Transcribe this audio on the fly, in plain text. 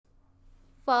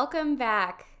Welcome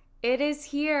back. It is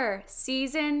here,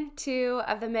 season 2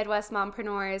 of the Midwest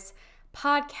Mompreneurs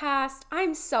podcast.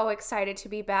 I'm so excited to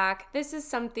be back. This is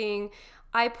something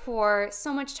I pour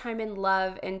so much time and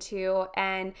love into,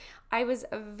 and I was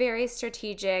very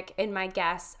strategic in my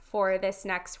guests for this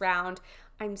next round.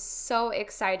 I'm so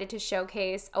excited to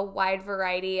showcase a wide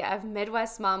variety of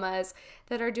Midwest mamas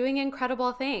that are doing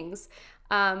incredible things.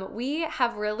 We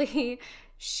have really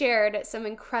shared some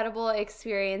incredible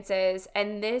experiences,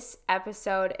 and this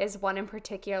episode is one in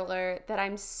particular that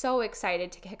I'm so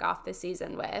excited to kick off the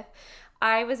season with.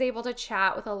 I was able to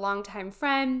chat with a longtime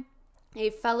friend,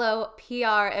 a fellow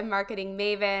PR and marketing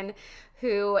maven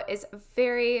who is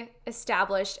very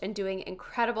established and doing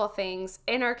incredible things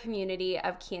in our community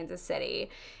of Kansas City.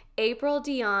 April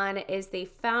Dion is the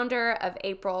founder of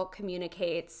April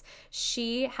Communicates.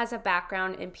 She has a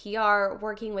background in PR,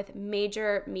 working with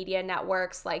major media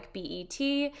networks like BET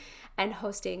and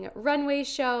hosting runway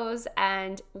shows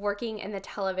and working in the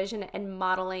television and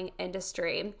modeling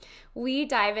industry. We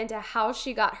dive into how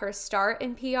she got her start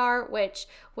in PR, which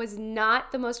was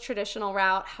not the most traditional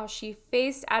route, how she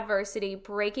faced adversity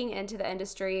breaking into the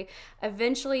industry,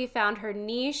 eventually found her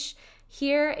niche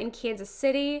here in Kansas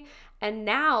City, and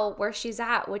now where she's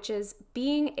at, which is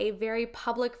being a very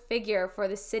public figure for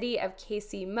the city of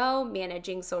KCMO,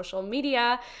 managing social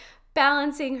media,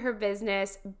 balancing her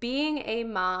business, being a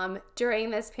mom during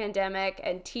this pandemic,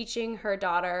 and teaching her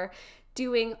daughter,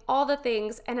 doing all the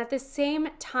things, and at the same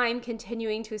time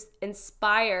continuing to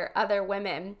inspire other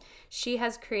women. She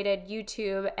has created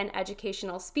YouTube and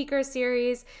educational speaker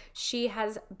series. She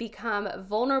has become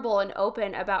vulnerable and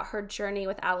open about her journey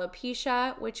with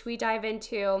alopecia, which we dive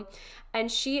into.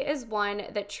 And she is one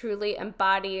that truly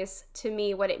embodies to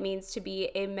me what it means to be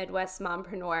a Midwest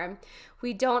mompreneur.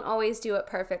 We don't always do it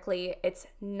perfectly. It's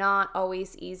not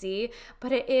always easy,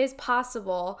 but it is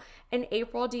possible. And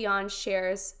April Dion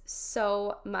shares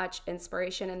so much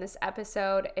inspiration in this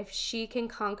episode. If she can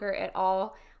conquer it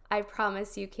all, I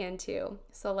promise you can too.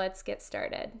 So let's get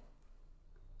started.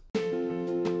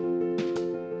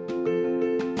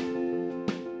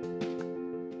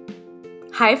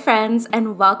 Hi, friends,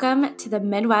 and welcome to the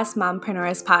Midwest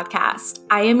Mompreneurs podcast.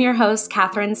 I am your host,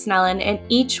 Katherine Snellen, and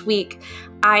each week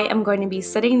I am going to be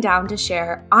sitting down to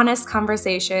share honest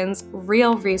conversations,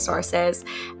 real resources,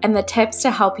 and the tips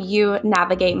to help you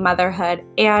navigate motherhood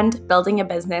and building a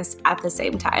business at the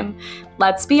same time.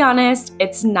 Let's be honest,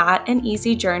 it's not an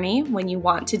easy journey when you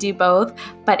want to do both,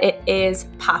 but it is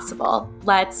possible.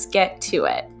 Let's get to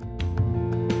it.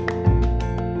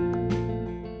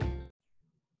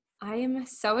 I am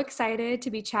so excited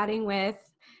to be chatting with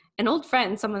an old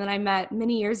friend, someone that I met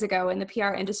many years ago in the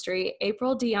PR industry,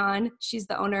 April Dion. She's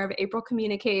the owner of April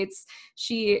Communicates.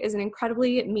 She is an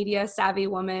incredibly media savvy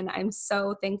woman. I'm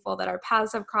so thankful that our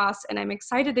paths have crossed, and I'm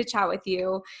excited to chat with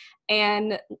you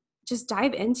and just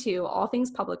dive into all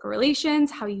things public relations,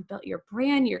 how you built your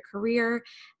brand, your career,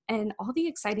 and all the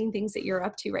exciting things that you're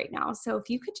up to right now. So if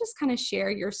you could just kind of share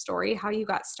your story, how you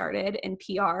got started in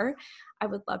PR, I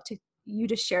would love you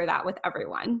to share that with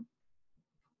everyone.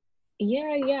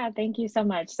 Yeah. Thank you so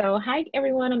much. So, hi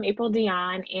everyone. I'm April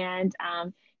Dion, and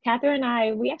Catherine and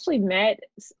I, we actually met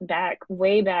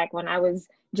way back when I was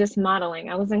just modeling.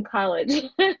 I was in college,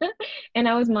 and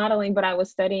I was modeling, but I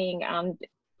was studying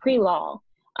pre-law,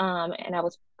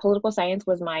 and political science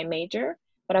was my major,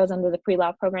 but I was under the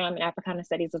pre-law program, and Africana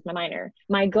Studies was my minor.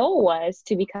 My goal was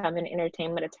to become an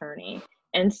entertainment attorney,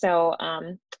 and so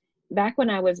back when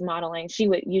I was modeling, she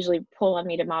would usually pull on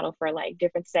me to model for like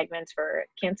different segments for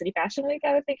Kansas City Fashion Week,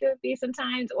 I would think it would be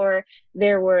sometimes, or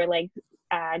there were like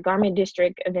garment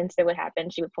district events that would happen.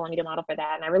 She would pull on me to model for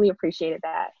that, and I really appreciated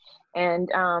that. And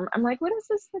I'm like, what is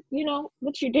this,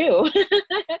 what you do?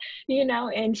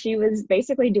 And she was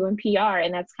basically doing PR,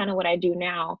 and that's kind of what I do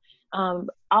now.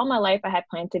 All my life I had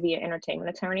planned to be an entertainment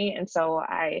attorney, and so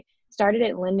I started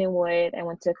at Lindenwood. I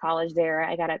went to college there.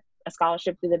 I got a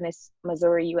scholarship through the Miss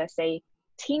Missouri USA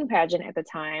teen pageant at the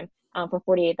time for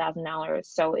 $48,000.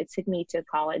 So it took me to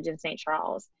college in St.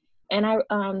 Charles, and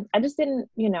I just didn't,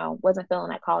 wasn't feeling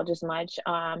that college as much.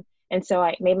 And so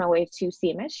I made my way to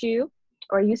CMSU,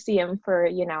 or UCM for,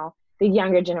 the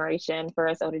younger generation. For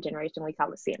us older generation, we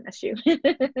call it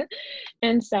CMSU.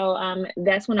 And so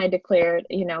that's when I declared,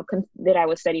 that I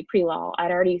would study pre-law. I'd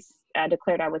already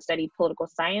declared I would study political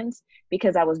science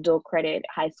because I was dual credit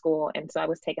high school. And so I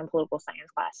was taking political science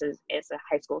classes as a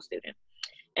high school student.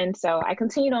 And so I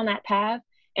continued on that path.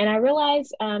 And I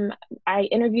realized I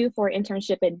interviewed for an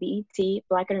internship at BET,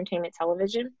 Black Entertainment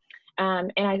Television.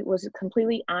 And I was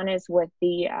completely honest with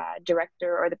the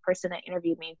director, or the person that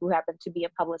interviewed me, who happened to be a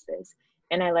publicist.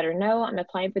 And I let her know I'm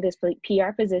applying for this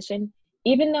PR position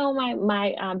even though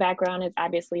my background is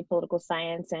obviously political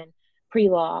science and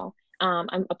pre-law,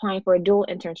 I'm applying for a dual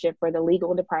internship for the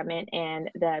legal department and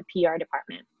the PR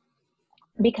department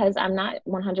because I'm not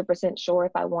 100% sure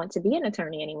if I want to be an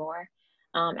attorney anymore.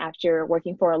 After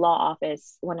working for a law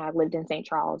office when I lived in St.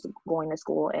 Charles, going to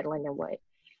school at Lindenwood.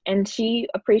 And she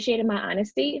appreciated my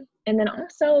honesty. And then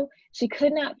also, she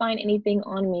could not find anything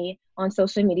on me on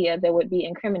social media that would be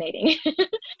incriminating.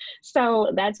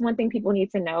 So that's one thing people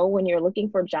need to know when you're looking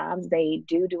for jobs. They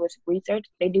do a research.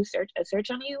 They do a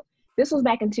search on you. This was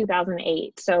back in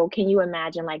 2008. So can you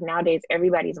imagine, like, nowadays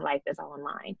everybody's life is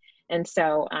online. And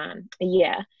so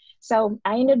yeah. So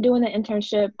I ended up doing the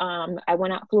internship. I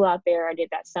flew out there. I did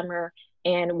that summer.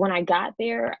 And when I got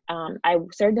there, I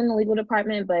served in the legal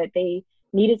department, but they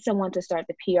needed someone to start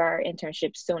the PR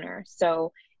internship sooner.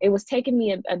 So it was taking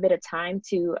me a bit of time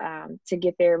to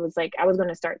get there. It was like I was going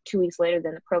to start 2 weeks later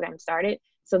than the program started.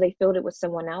 So they filled it with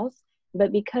someone else.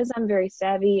 But because I'm very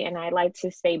savvy and I like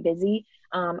to stay busy,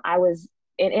 I was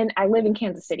and I live in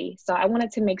Kansas City. So I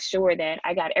wanted to make sure that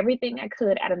I got everything I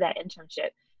could out of that internship.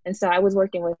 And so I was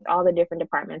working with all the different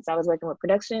departments. I was working with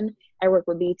production. I worked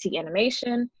with BT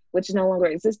Animation, which no longer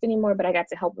exists anymore, but I got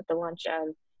to help with the launch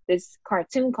of this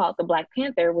cartoon called The Black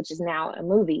Panther, which is now a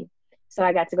movie. So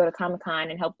I got to go to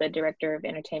Comic-Con and help the director of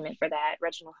entertainment for that,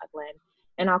 Reginald Hudlin,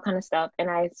 and all kind of stuff. And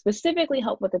I specifically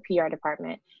helped with the PR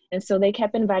department. And so they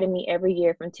kept inviting me every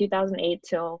year from 2008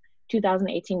 till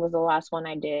 2018 was the last one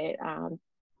I did,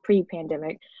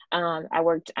 pre-pandemic. I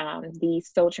worked the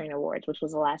Soul Train Awards, which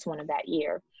was the last one of that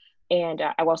year. And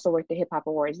I also worked the Hip Hop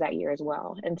Awards that year as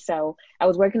well. And so I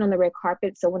was working on the red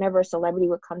carpet. So whenever a celebrity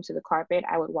would come to the carpet,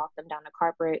 I would walk them down the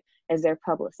carpet as their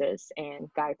publicist and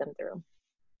guide them through.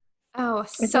 Oh,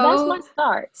 And so that's my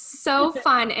start. so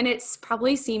fun. And it's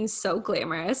probably seems so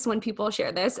glamorous when people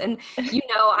share this. And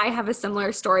I have a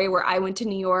similar story where I went to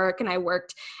New York and I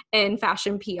worked in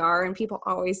fashion PR, and people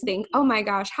always think, oh my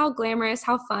gosh, how glamorous,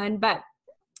 how fun. But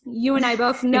you and I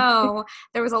both know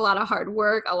there was a lot of hard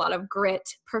work, a lot of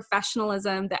grit,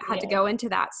 professionalism that had to Yeah. go into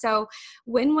that. So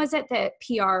when was it that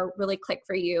PR really clicked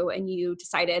for you and you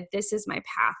decided this is my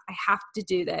path? I have to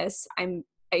do this. I'm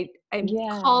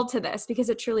Yeah. called to this,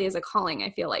 because it truly is a calling, I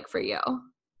feel like, for you.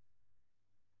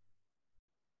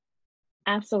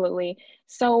 Absolutely.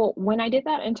 So when I did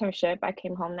that internship, I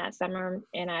came home that summer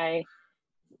and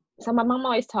so my mom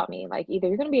always taught me, like, either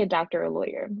you're going to be a doctor or a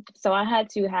lawyer. So I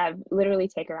had to have literally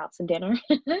take her out to dinner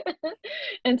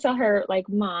and tell her, like,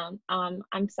 Mom,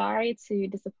 I'm sorry to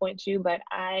disappoint you, but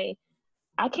I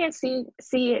can't see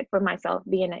it for myself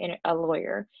being a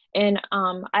lawyer. And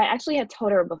I actually had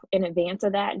told her in advance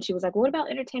of that, and she was like, well, "What about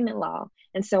entertainment law?"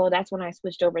 And so that's when I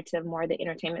switched over to more the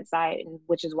entertainment side, and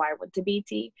which is why I went to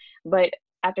BT. But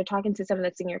after talking to some of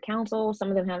the senior counsel, some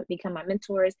of them have become my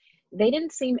mentors. They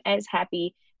didn't seem as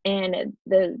happy, and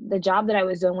the job that I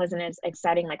was doing wasn't as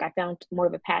exciting. Like, I found more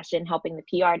of a passion helping the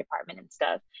PR department and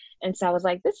stuff. And so I was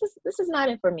like, this is not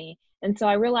it for me. And so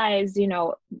I realized,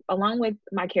 along with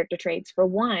my character traits, for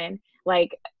one,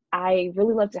 like, I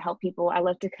really love to help people. I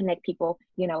love to connect people.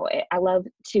 I love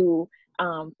to,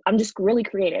 I'm just really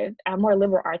creative. I'm more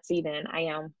liberal artsy than I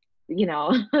am,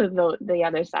 the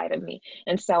other side of me.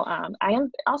 And so I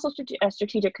am also a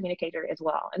strategic communicator as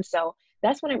well. And so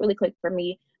that's when it really clicked for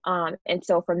me. And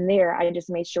so from there, I just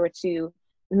made sure to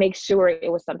make sure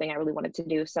it was something I really wanted to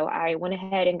do. So I went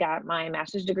ahead and got my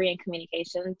master's degree in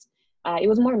communications. It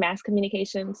was more mass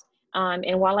communications.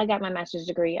 And while I got my master's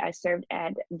degree, I served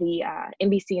at the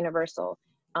NBC Universal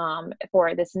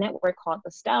for this network called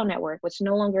the Style Network, which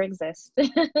no longer exists.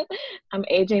 I'm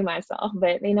aging myself,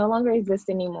 but they no longer exist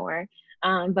anymore.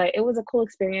 But it was a cool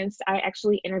experience. I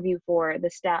actually interviewed for the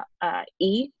Style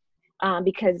E,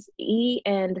 because E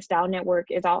and the Style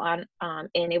Network is all on,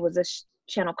 and it was a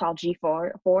channel called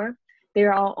G4.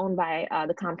 They're all owned by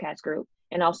the Comcast Group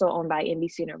and also owned by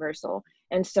NBC Universal.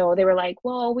 And so they were like,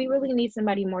 well, we really need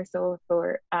somebody more so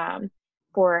for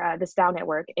the Style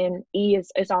Network. And E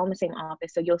is all in the same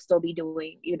office, so you'll still be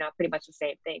doing, pretty much the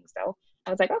same thing. So I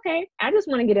was like, okay, I just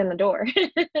want to get in the door.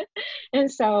 And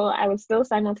so I was still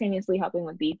simultaneously helping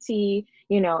with BT,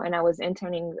 and I was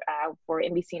interning for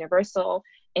NBC Universal.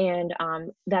 And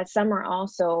that summer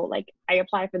also, like, I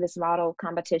applied for this model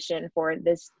competition for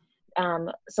this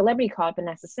celebrity called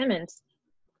Vanessa Simmons.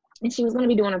 And she was going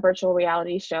to be doing a virtual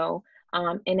reality show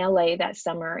in LA that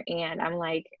summer. And I'm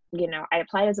like, I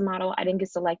applied as a model. I didn't get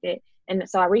selected. And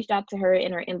so I reached out to her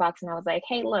in her inbox and I was like,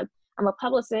 hey, look, I'm a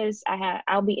publicist.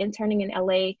 I'll be interning in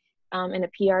LA in the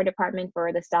PR department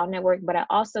for the Style Network, but I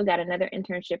also got another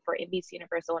internship for NBC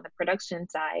Universal on the production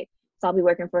side. So I'll be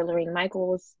working for Lorraine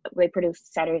Michaels. They produce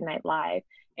Saturday Night Live.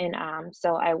 And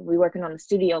so I will be working on the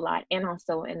studio a lot and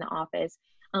also in the office.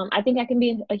 I think I can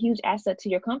be a huge asset to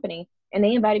your company. And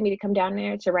they invited me to come down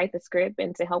there to write the script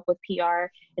and to help with PR.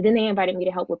 And then they invited me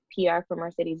to help with PR for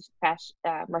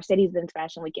Mercedes-Benz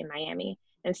Fashion Week in Miami.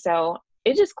 And so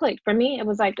it just clicked. For me, it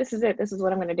was like, this is it. This is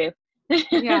what I'm going to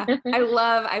Yeah, do. I So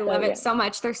love yeah. it so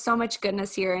much. There's so much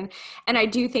goodness here. And I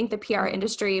do think the PR Mhm.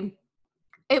 industry,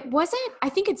 it wasn't, I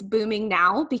think it's booming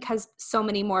now because so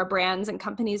many more brands and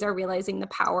companies are realizing the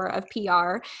power of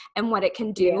PR and what it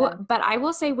can do. Yeah. But I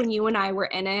will say, when you and I were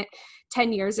in it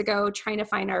 10 years ago, trying to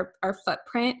find our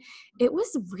footprint, it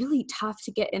was really tough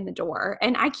to get in the door.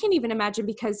 And I can't even imagine,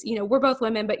 because, you know, we're both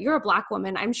women, but you're a Black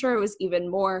woman. I'm sure it was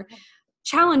even more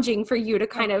challenging for you to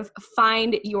kind of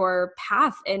find your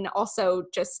path, and also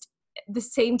just at the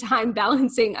same time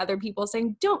balancing other people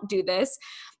saying, don't do this.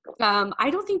 I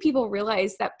don't think people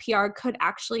realize that PR could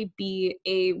actually be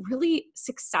a really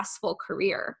successful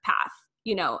career path,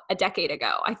 you know, a decade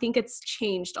ago. I think it's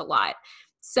changed a lot.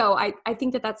 So I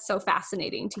think that that's so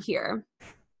fascinating to hear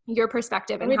your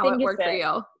perspective and how Everything it you worked for said.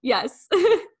 you. Yes.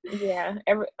 Yeah,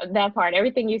 that part,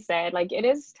 everything you said, like it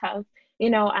is tough.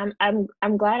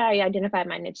 I'm glad I identified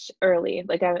my niche early.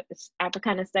 Like after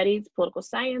kind of studied political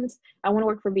science, I want to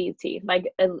work for BET.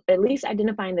 Like at least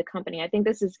identifying the company. I think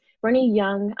this is for any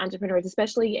young entrepreneurs,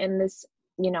 especially in this,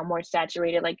 more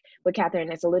saturated, like what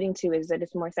Catherine is alluding to, is that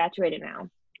it's more saturated now.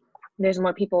 There's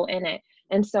more people in it.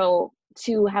 And so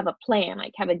to have a plan,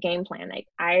 like have a game plan, like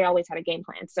I always had a game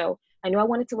plan. So I knew I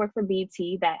wanted to work for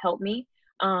BT. That helped me.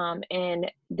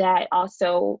 And that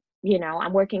also,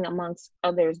 I'm working amongst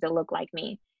others that look like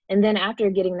me. And then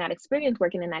after getting that experience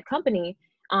working in that company,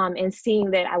 and seeing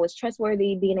that I was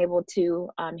trustworthy, being able to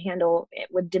handle it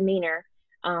with demeanor,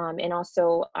 and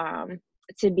also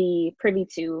to be privy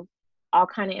to all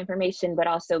kind of information, but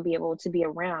also be able to be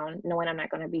around knowing I'm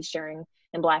not going to be sharing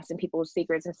and blasting people's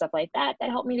secrets and stuff like that. That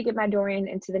helped me to get my door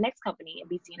into the next company,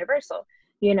 BT Universal,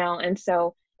 and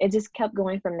so it just kept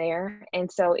going from there.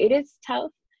 And so it is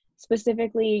tough,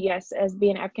 specifically, yes, as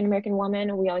being an African American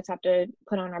woman, we always have to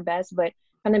put on our best. But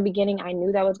from the beginning, I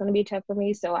knew that was going to be tough for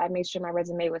me. So I made sure my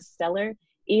resume was stellar,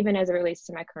 even as it relates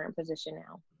to my current position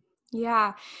now.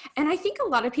 Yeah. And I think a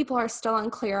lot of people are still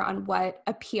unclear on what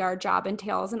a PR job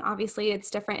entails. And obviously it's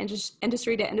different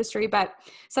industry to industry, but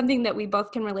something that we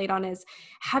both can relate on is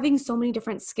having so many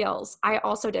different skills. I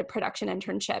also did production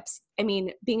internships. I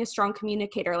mean, being a strong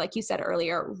communicator, like you said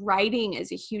earlier, writing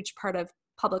is a huge part of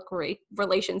public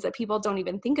relations that people don't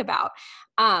even think about.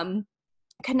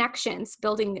 Connections,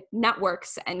 building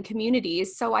networks and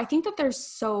communities. So I think that there's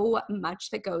so much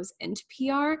that goes into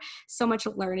PR, so much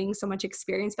learning, so much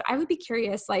experience. But I would be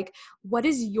curious, like, what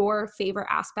is your favorite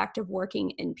aspect of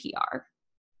working in PR?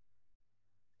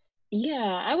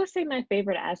 Yeah, I would say my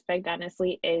favorite aspect,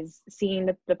 honestly, is seeing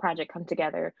the project come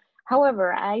together.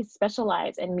 However, I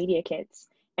specialize in media kits,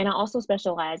 and I also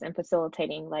specialize in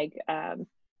facilitating like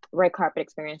red carpet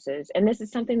experiences. And this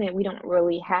is something that we don't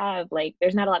really have. Like,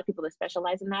 there's not a lot of people that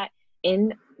specialize in that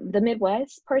in the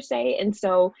Midwest per se. And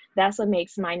so that's what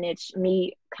makes my niche,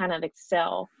 me, kind of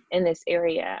excel in this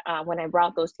area when I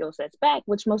brought those skill sets back,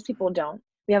 which most people don't.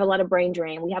 We have a lot of brain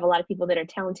drain. We have a lot of people that are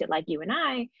talented like you and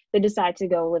I that decide to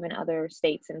go live in other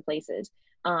states and places.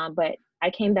 But I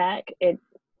came back. It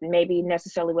maybe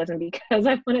necessarily wasn't because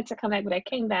I wanted to come back, but I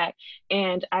came back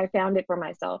and I found it for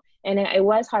myself. And it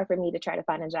was hard for me to try to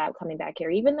find a job coming back here,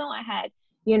 even though I had,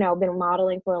 been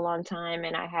modeling for a long time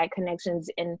and I had connections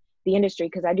in the industry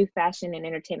because I do fashion and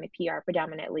entertainment PR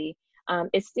predominantly.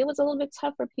 It still was a little bit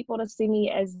tough for people to see me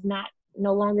as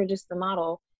no longer just the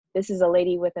model. This is a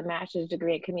lady with a master's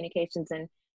degree in communications and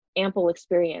ample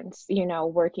experience,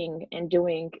 working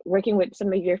with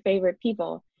some of your favorite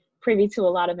people, privy to a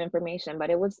lot of information. But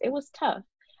it was tough.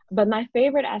 But my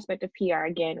favorite aspect of PR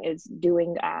again is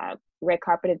doing red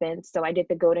carpet events. So I did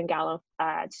the Golden Gala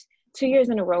 2 years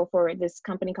in a row for this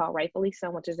company called Rightfully So,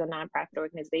 which is a nonprofit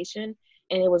organization.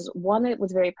 And it was one that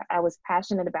I was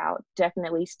passionate about,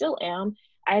 definitely still am.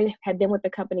 I had been with the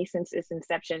company since its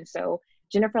inception. So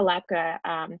Jennifer Lapka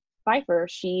Pfeiffer,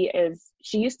 she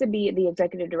used to be the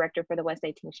executive director for the West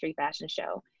 18th Street Fashion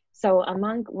Show. So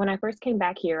when I first came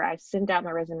back here, I sent out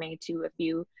my resume to a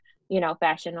few,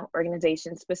 fashion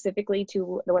organizations, specifically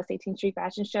to the West 18th Street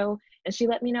Fashion Show. And she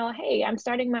let me know, hey, I'm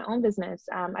starting my own business.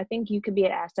 I think you could be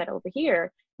an asset over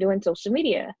here doing social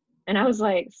media. And I was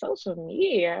like, social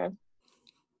media?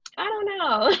 I don't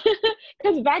know.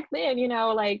 Because back then,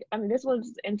 like, I mean, this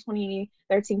was in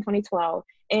 2013, 2012.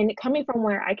 And coming from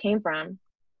where I came from,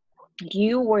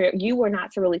 you were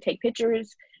not to really take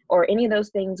pictures or any of those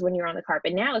things when you're on the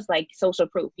carpet. Now it's like social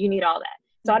proof. You need all that.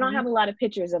 So I don't have Mhm. a lot of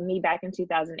pictures of me back in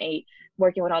 2008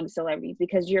 working with all the celebrities,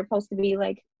 because you're supposed to be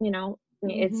like, Mhm.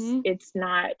 it's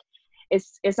not,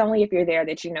 it's only if you're there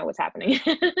that you know what's happening.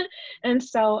 And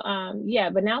so yeah,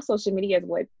 but now social media is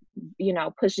what,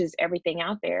 pushes everything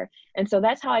out there. And so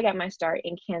that's how I got my start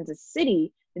in Kansas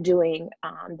City doing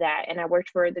that. And I worked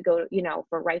for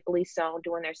for Rightfully So,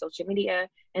 doing their social media.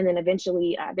 And then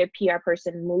eventually their PR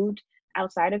person moved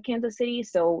outside of Kansas City.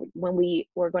 So when we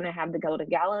were going to have the Golden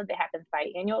Gala that happens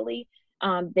biannually,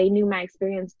 they knew my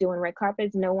experience doing red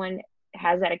carpets. No one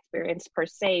has that experience per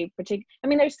se. I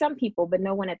mean, there's some people, but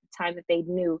no one at the time that they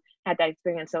knew had that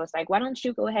experience. So it's like, why don't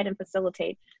you go ahead and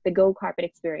facilitate the gold carpet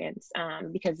experience,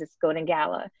 because it's Golden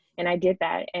Gala. And I did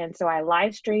that. And so I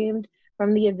live streamed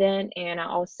from the event, and I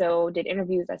also did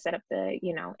interviews. I set up the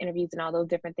interviews and all those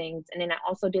different things. And then I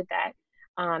also did that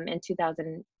in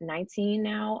 2019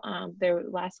 now, their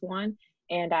last one.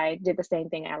 And I did the same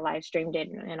thing. I live streamed it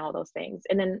and all those things.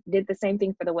 And then did the same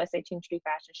thing for the West 18th Street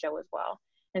Fashion Show as well.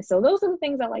 And so those are the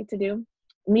things I like to do: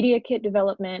 media kit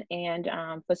development and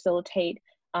facilitate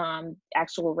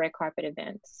actual red carpet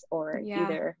events, or Yeah.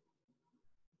 either,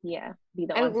 yeah, be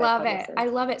the I on-site love it. I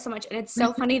publicist. love it so much. And it's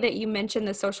so funny that you mentioned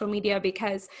the social media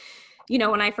because,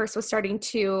 when I first was starting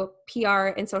to PR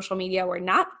and social media were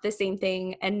not the same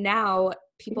thing. And now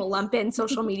people Yes. lump in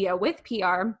social media with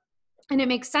PR. And it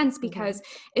makes sense Hmm. because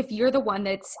if you're the one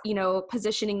that's,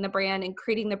 positioning the brand and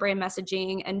creating the brand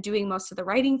messaging and doing most of the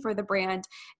writing for the brand,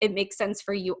 it makes sense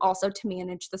for you also to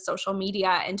manage the social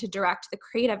media and to direct the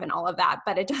creative and all of that.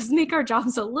 But it does make our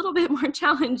jobs a little bit more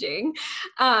challenging.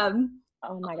 Um,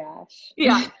 Oh my gosh.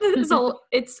 yeah. So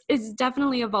it's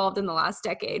definitely evolved in the last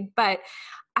decade, but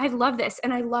I love this.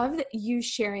 And I love that you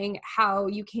sharing how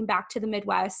you came back to the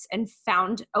Midwest and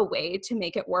found a way to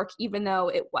make it work, even though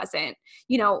it wasn't,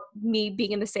 me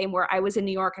being in the same, where I was in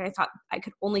New York and I thought I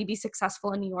could only be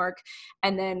successful in New York.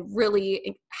 And then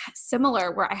really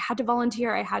similar, where I had to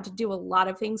volunteer. I had to do a lot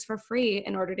of things for free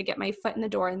in order to get my foot in the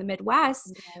door in the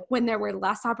Midwest Right. when there were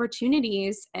less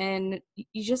opportunities. And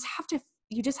you just have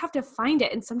to find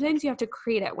it. And sometimes you have to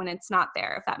create it when it's not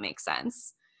there, if that makes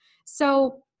sense.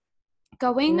 So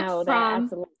going No, that from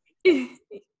absolutely makes sense.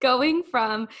 going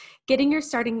from getting your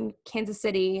start in Kansas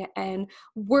City and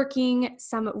working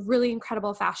some really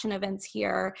incredible fashion events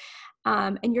here,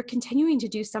 and you're continuing to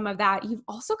do some of that, you've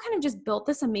also kind of just built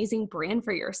this amazing brand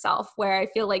for yourself, where I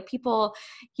feel like people,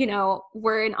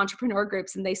 we're in entrepreneur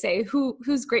groups and they say,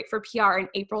 who's great for PR? And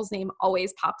April's name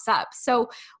always pops up. So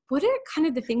what are kind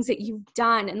of the things that you've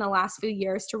done in the last few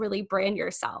years to really brand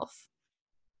yourself?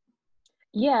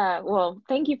 Yeah, well,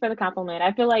 thank you for the compliment.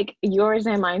 I feel like yours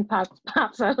and mine pops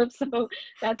up, so that's a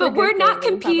But we're good thing not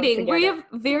that we pop up competing. We together.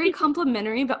 have very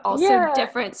complementary, but also Yeah,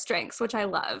 different strengths, which I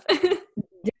love.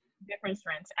 di- different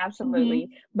strengths, absolutely. Mhm.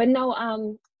 But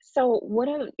no, so what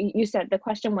have you said? The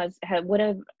question was, what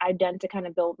have I done to kind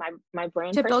of build my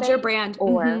brand To per build your se, brand.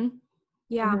 or? Mhm.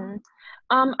 Yeah.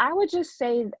 Mhm. I would just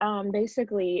say,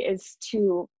 basically, is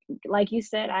to, like you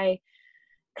said,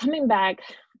 coming back,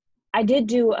 I did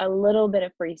do a little bit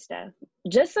of free stuff,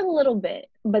 just a little bit.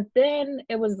 But then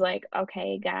it was like,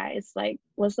 okay, guys, like,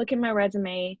 let's look at my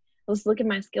resume. Let's look at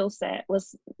my skill set.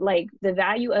 Let's, like, the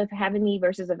value of having me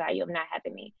versus the value of not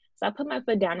having me. So I put my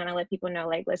foot down and I let people know,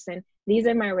 like, listen, these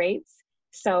are my rates.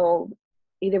 So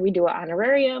either we do an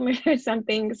honorarium or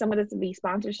something, some of this will be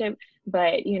sponsorship.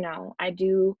 But, I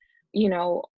do, you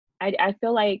know, I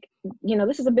feel like,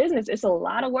 this is a business. It's a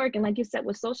lot of work. And like you said,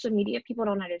 with social media, people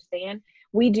don't understand.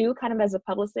 We do kind of, as a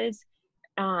publicist,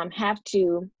 have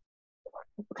to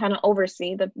kind of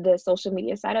oversee the social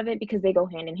media side of it, because they go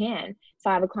hand in hand.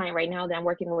 So I have a client right now that I'm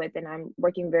working with, and I'm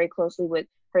working very closely with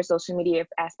her social media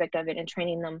aspect of it and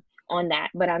training them on that.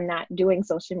 But I'm not doing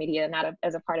social media, not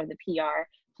as a part of the PR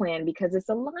plan, because it's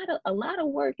a lot of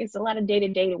work. It's a lot of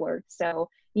day-to-day work. So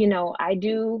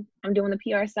I'm doing the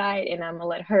PR side, and I'm gonna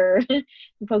let her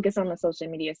focus on the social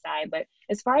media side. But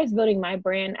as far as building my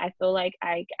brand, I feel like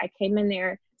I came in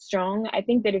there strong. I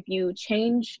think that if you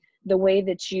change the way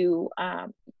that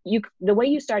the way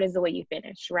you start is the way you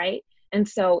finish, right? And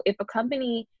so if a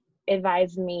company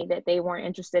advised me that they weren't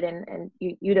interested in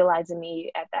utilizing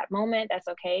me at that moment, that's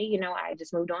okay. I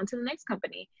just moved on to the next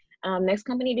company. Next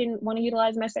company didn't want to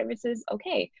utilize my services.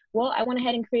 Okay, well, I went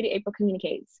ahead and created April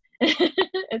Communicates.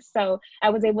 And so I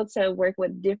was able to work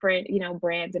with different,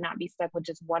 brands, and not be stuck with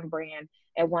just one brand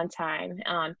at one time.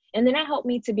 And then that helped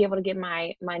me to be able to get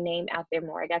my name out there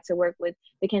more. I got to work with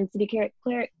the Kansas City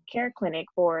Care Clinic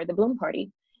for the Bloom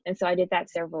Party. And so I did that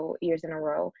several years in a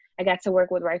row. I got to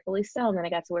work with Rightfully So, and then I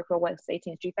got to work for West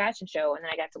 18th Street Fashion Show, and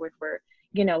then I got to work for,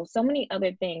 so many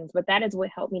other things. But that is what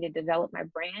helped me to develop my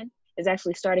brand. is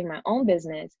actually starting my own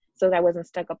business so that I wasn't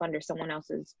stuck up under someone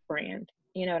else's brand.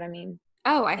 You know what I mean?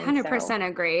 Oh, I And so, 100%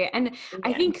 agree. And I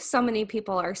yeah, think so many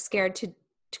people are scared to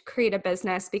create a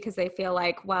business because they feel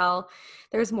like, well,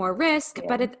 there's more risk. yeah,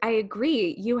 But I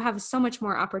agree, you have so much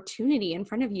more opportunity in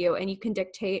front of you, and you can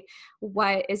dictate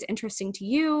what is interesting to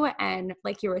you. And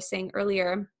like you were saying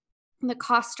earlier, the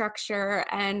cost structure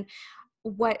and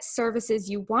what services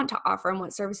you want to offer and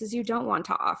what services you don't want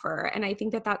to offer. And I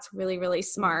think that that's really, really yeah,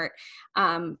 smart.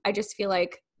 I just feel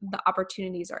like the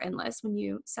opportunities are endless when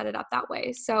you set it up that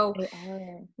way. So, they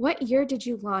are. what year did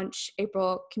you launch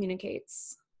April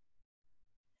Communicates?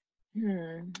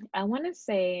 I want to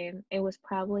say it was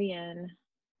probably in,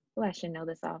 well, I should know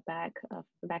this off the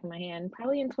back of my hand,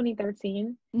 probably in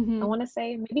 2013. I Mm-hmm. want to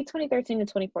say maybe 2013 to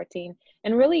 2014.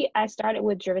 And really, I started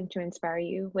with Driven to Inspire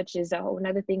You, which is a whole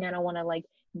another thing. I don't want to like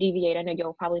deviate. I know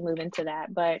you'll probably move into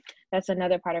that, but that's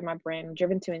another part of my brand.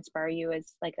 Driven to Inspire You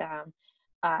is like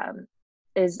um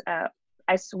is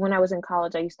when I was in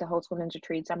college, I used to host women's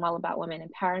retreats. I'm all about women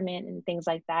empowerment and things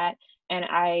like that. And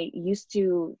I used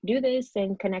to do this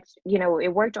and connect,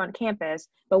 it worked on campus.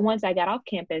 But once I got off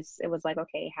campus, it was like,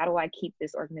 okay, how do I keep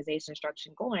this organization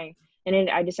structure going? And then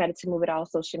I decided to move it all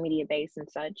social media based and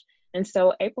such. And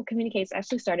so April Communicates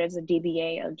actually started as a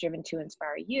DBA of Driven to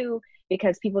Inspire You,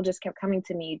 because people just kept coming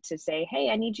to me to say, hey,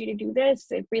 I need you to do this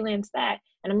and freelance that.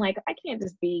 And I'm like, I can't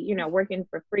just be, working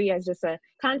for free as just a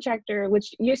contractor,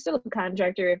 which you're still a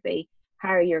contractor if they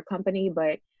hire your company,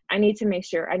 but I need to make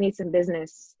sure I need some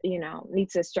business, need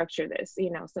to structure this,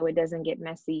 so it doesn't get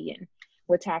messy and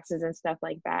with taxes and stuff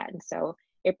like that. And so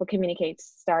April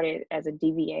Communicates started as a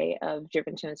DVA of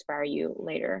Driven to Inspire You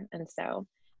later. And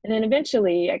then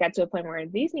eventually I got to a point where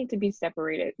these need to be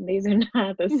separated. These are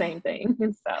not the same thing.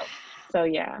 And so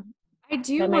yeah, I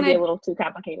do that might want be a to little too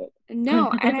complicated.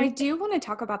 No, and I do want to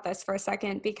talk about this for a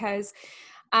second because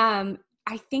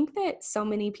I think that so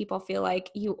many people feel like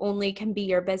you only can be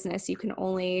your business. You can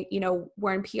only,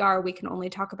 we're in PR, we can only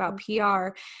talk about PR,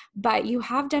 but you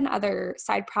have done other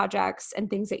side projects and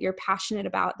things that you're passionate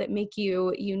about that make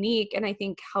you unique and I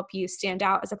think help you stand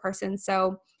out as a person.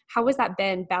 So, how has that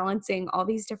been balancing all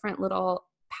these different little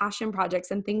passion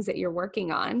projects and things that you're working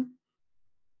on?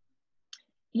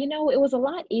 It was a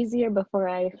lot easier before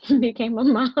I became a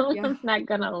mom. Yeah. I'm not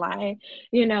gonna lie.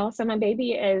 So my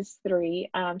baby is 3.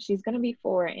 She's gonna be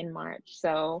 4 in March.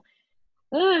 So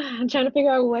I'm trying to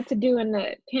figure out what to do in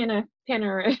the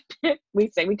panorama.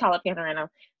 We call it panorama,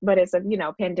 but it's a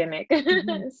pandemic.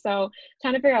 Mhm. So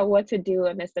trying to figure out what to do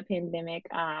amidst the pandemic,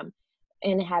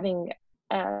 and having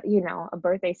a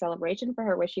birthday celebration for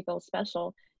her where she feels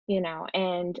special.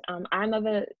 And I'm of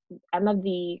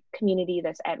the community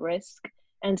that's at risk,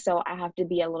 and so I have to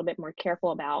be a little bit more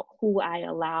careful about who I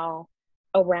allow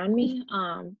around me.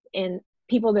 And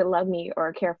people that love me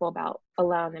are careful about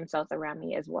allowing themselves around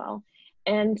me as well.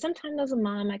 And sometimes as a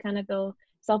mom, I kind of feel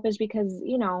selfish because,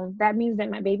 that means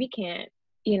that my baby can't,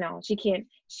 she can't,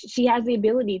 she has the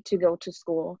ability to go to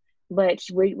school, but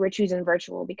we're choosing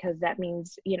virtual because that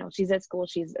means, she's at school,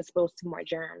 she's exposed to more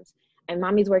germs. And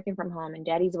mommy's working from home and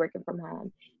daddy's working from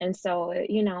home. And so,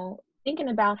 thinking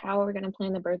about how we're going to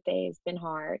plan the birthday has been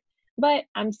hard. But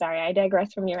I'm sorry, I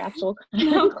digress from your actual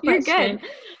No, you're good. question.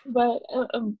 But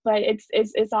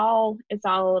it's all it's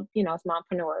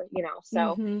mompreneur.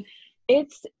 So Hmm.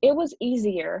 it was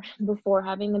easier before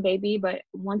having the baby, but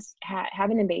once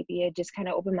having a baby, it just kind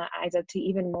of opened my eyes up to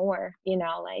even more,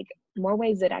 like more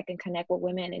ways that I can connect with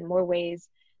women and more ways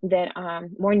that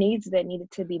more needs that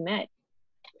needed to be met,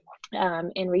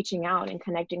 in reaching out and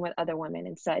connecting with other women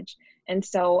and such. And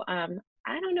so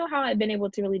I don't know how I've been able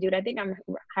to really do it. I think I'm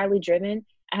highly driven.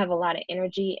 I have a lot of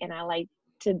energy, and I like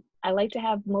to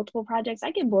have multiple projects.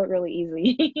 I get bored really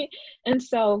easily. And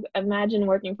so imagine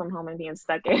working from home and being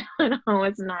stuck at home.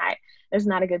 It's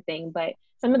not a good thing. But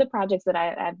some of the projects that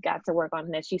I've got to work on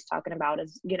that she's talking about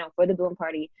is, for the Bloom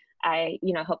Party, I,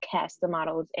 help cast the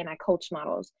models and I coach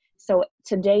models. So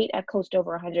to date, I've coached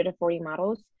over 140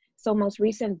 models. So most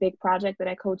recent big project that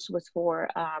I coached was for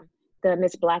the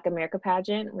Miss Black America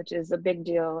pageant, which is a big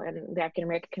deal in the African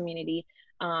American community.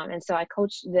 And so I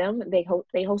coached them. They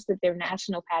hosted their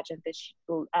national pageant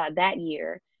that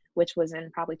year, which was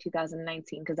in probably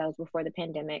 2019 because that was before the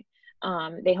pandemic.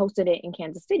 They hosted it in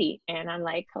Kansas City, and I'm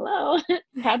like, hello,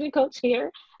 pageant coach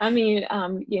here. I mean,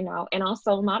 and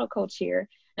also model coach here.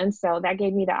 And so that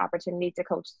gave me the opportunity to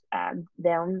coach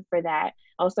them for that.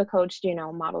 Also coached,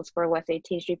 models for West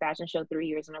 18th Street Fashion Show 3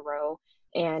 years in a row.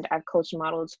 And I've coached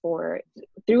models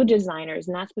through designers,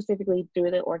 not specifically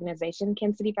through the organization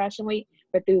Kansas City Fashion Week,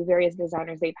 but through various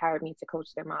designers they've hired me to coach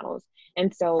their models.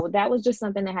 And so that was just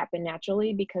something that happened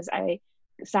naturally because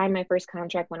signed my first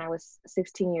contract when I was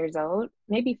 16 years old,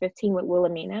 maybe 15 with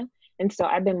Wilhelmina. And so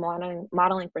I've been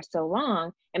modeling for so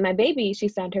long. And my baby, she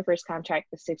signed her first contract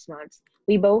for 6 months.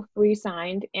 We both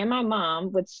re-signed, and my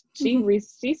mom, which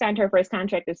she signed her first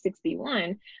contract at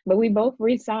 61, but we both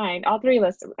re-signed. All three of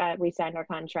us re-signed our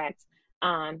contracts.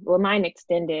 Well, mine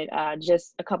extended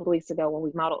just a couple of weeks ago when we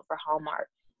modeled for Hallmark.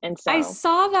 And I so,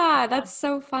 saw that. That's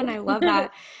so fun. I love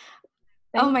that.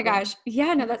 Oh thank my you. gosh.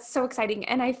 Yeah, no, that's so exciting.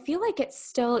 And I feel like it's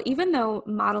still, even though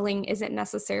modeling isn't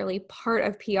necessarily part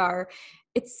of PR,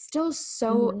 it's still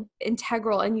so Hmm.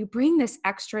 integral. And you bring this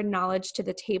extra knowledge to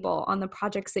the table on the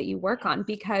projects that you work on,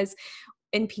 because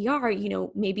in PR,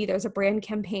 maybe there's a brand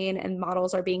campaign and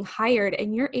models are being hired,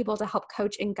 and you're able to help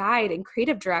coach and guide and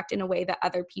creative direct in a way that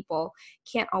other people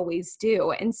can't always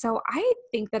do. And so I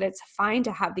think that it's fine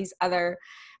to have these other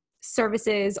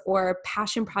services or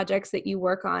passion projects that you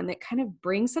work on that kind of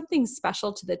bring something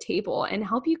special to the table and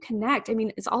help you connect. I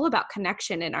mean, it's all about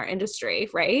connection in our industry,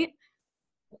 right?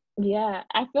 Yeah,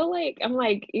 I feel like I'm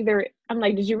like,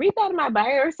 did you read that in my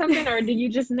bio or something, or did you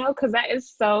just know? Because that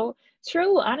is so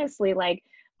true, honestly. Like,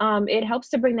 it helps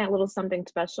to bring that little something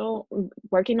special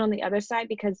working on the other side,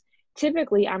 because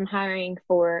typically I'm hiring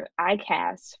for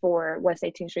ICAST for West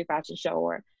 18th Street Fashion Show,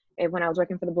 or when I was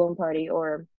working for the Bloom Party,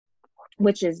 or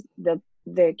which is the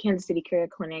Kansas City Career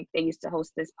Clinic. They used to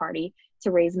host this party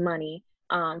to raise money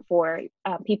for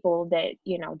people that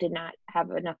did not have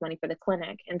enough money for the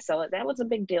clinic, and so that was a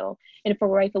big deal. And for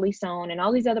Rightfully Sewn and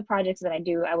all these other projects that I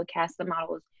do, I would cast the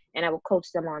models and I would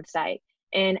coach them on site.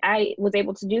 And I was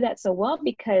able to do that so well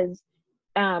because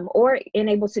or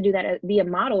able to do that be a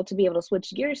model, to be able to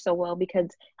switch gears so well, because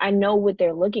I know what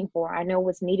they're looking for. I know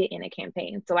what's needed in a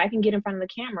campaign. So I can get in front of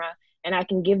the camera and I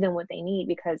can give them what they need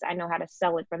because I know how to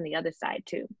sell it from the other side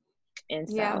too. And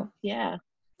Yeah, so, yeah,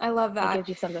 I love it that. gives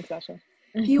you something special.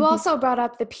 You also brought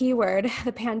up the P word,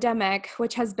 the pandemic,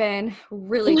 which has been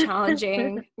really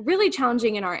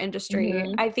challenging in our industry.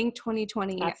 Hmm. I think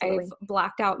 2020, I've Absolutely.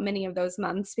 blacked out many of those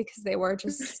months because they were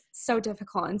just so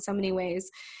difficult in so many ways.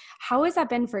 How has that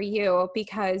been for you?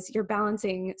 Because you're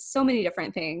balancing so many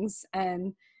different things.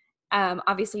 And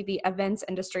obviously, the events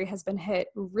industry has been hit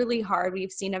really hard.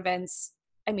 We've seen events.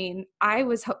 I mean, I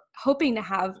was hoping to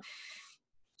have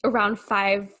around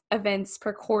 5 events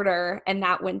per quarter, and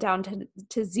that went down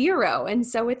to zero. And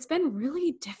so it's been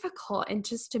really difficult, and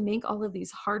just to make all of these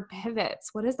hard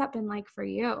pivots. What has that been like for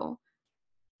you?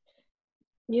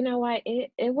 You know what?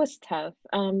 It was tough.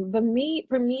 But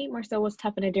for me, more so was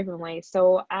tough in a different way.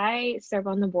 So I serve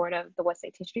on the board of the West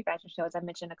 18th Street Fashion Show, as I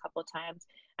mentioned a couple of times.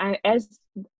 As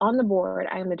on the board,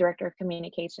 I am the director of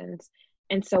communications,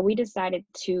 and so we decided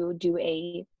to do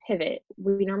a pivot.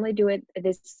 We normally do it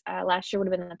this last year would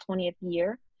have been the 20th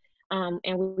year,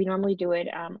 and we normally do it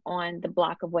on the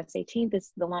block of West 18th.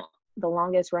 It's the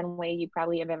longest runway you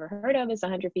probably have ever heard of. It's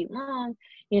 100 feet long,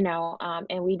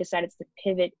 and we decided to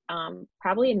pivot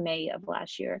probably in May of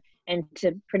last year and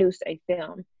to produce a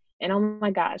film. And oh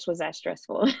my gosh, was that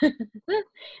stressful?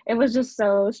 It was just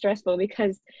so stressful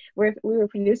because we were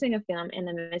producing a film in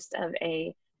the midst of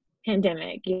a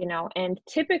pandemic, and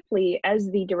typically as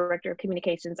the director of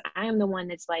communications, I am the one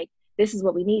that's like, this is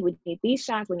what we need. We need these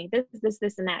shots. We need this,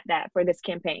 and that for this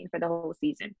campaign for the whole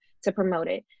season to promote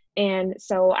it. And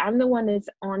so I'm the one that's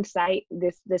on site,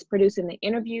 this producing the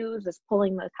interviews, this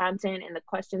pulling the content and the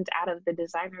questions out of the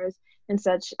designers and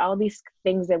such, all these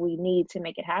things that we need to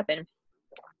make it happen.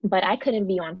 But I couldn't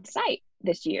be on site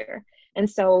this year. And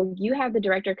so you have the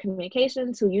director of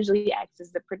communications who usually acts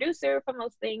as the producer for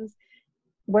most things,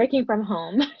 working from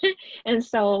home. And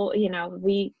so,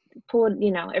 we pulled,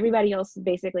 everybody else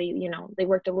basically, they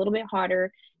worked a little bit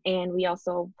harder. And we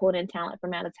also pulled in talent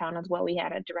from out of town as well. We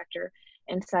had a director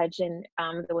and such, and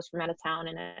that was from out of town.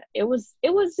 And it was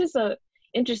just a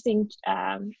interesting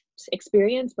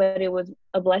experience, but it was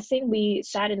a blessing. We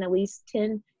shot in at least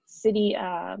 10 city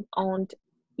owned,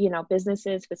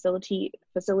 businesses,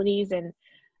 facilities, and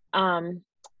um,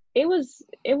 it was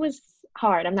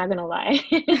hard. I'm not gonna lie.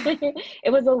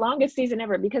 It was the longest season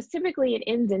ever because typically it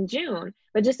ends in June.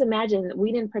 But just imagine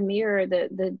we didn't premiere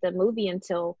the movie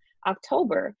until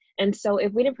October. And so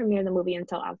if we didn't premiere the movie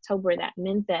until October, that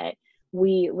meant that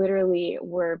we literally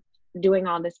were doing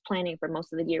all this planning for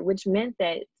most of the year, which meant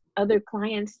that other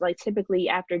clients, like typically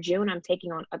after June, I'm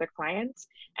taking on other clients.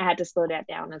 I had to slow that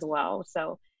down as well.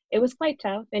 So it was quite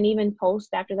tough. And even post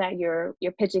after that, you're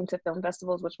pitching to film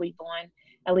festivals, which we've won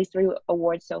at least 3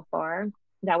 awards so far.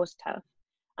 That was tough,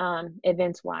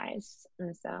 events wise.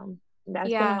 And so that's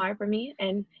been Yeah. hard for me.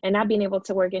 And not being able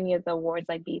to work any of the awards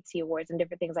like BET Awards and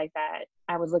different things like that.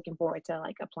 I was looking forward to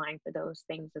like applying for those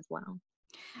things as well.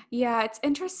 Yeah, it's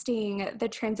interesting the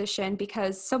transition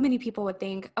because so many people would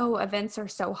think, oh, events are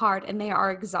so hard and they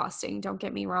are exhausting. Don't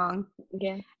get me wrong.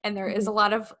 Yeah. And there is Hmm. a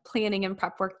lot of planning and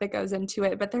prep work that goes into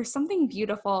it, but there's something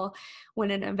beautiful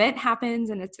when an event happens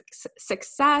and it's a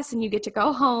success and you get to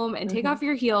go home and take Hmm. off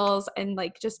your heels and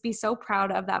like just be so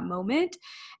proud of that moment.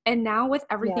 And now with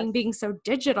everything Yes. being so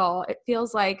digital, it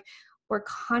feels like we're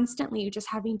constantly just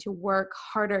having to work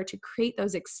harder to create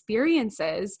those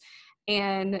experiences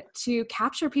and to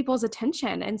capture people's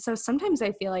attention. And so sometimes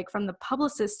I feel like from the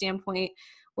publicist standpoint,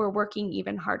 we're working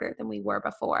even harder than we were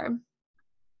before.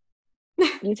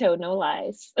 You told no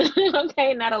lies.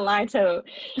 Okay, not a lie told.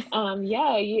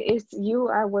 Yeah, you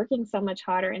are working so much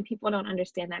harder, and people don't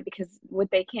understand that because what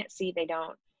they can't see, they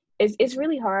don't. It's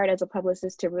really hard as a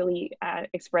publicist to really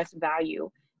express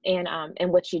value and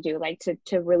what you do, like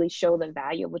to really show the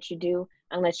value of what you do,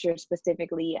 unless you're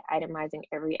specifically itemizing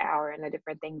every hour and the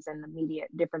different things and the media,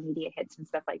 different media hits and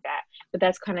stuff like that. But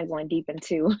that's kind of going deep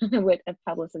into what a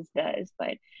publicist does.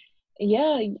 But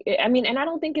yeah, I mean, and I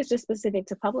don't think it's just specific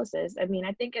to publicists. I mean,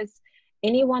 I think it's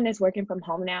anyone that's working from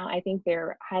home now, I think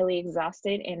they're highly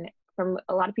exhausted. And from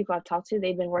a lot of people I've talked to,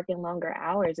 they've been working longer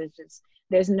hours. It's just,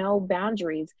 there's no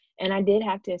boundaries. And I did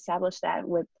have to establish that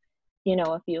with,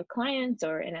 a few clients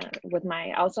or with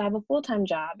I also have a full-time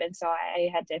job. And so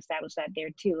I had to establish that there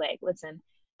too. Like, listen,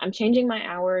 I'm changing my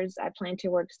hours. I plan to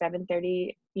work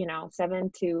 7:30,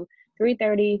 7 to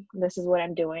 3:30. This is what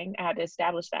I'm doing. I had to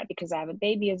establish that because I have a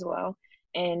baby as well.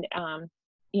 And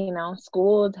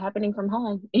school is happening from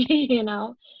home,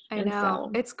 I and know.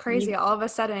 so It's you crazy. All of a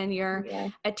sudden, you're yeah.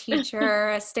 a teacher,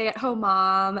 a stay-at-home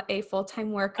mom, a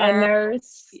full-time A worker.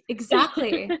 nurse.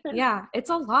 Exactly. Yeah, it's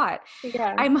a lot.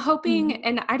 Yeah. I'm hoping, Hmm.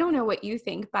 and I don't know what you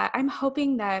think, but I'm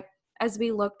hoping that as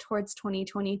we look towards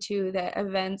 2022, that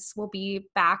events will be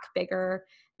back bigger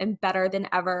and better than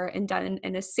ever and done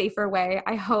in a safer way.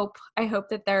 I hope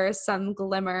that there is some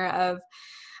glimmer of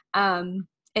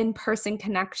in-person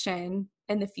connection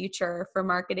in the future for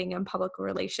marketing and public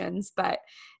relations, but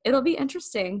it'll be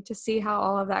interesting to see how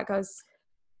all of that goes.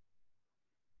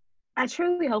 I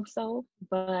truly hope so,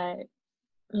 but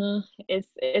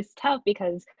it's tough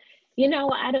because,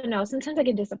 I don't know. Sometimes I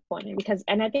get disappointed because,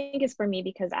 and I think it's for me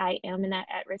because I am in that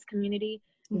at-risk community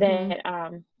Hmm. that,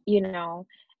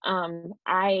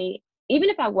 I even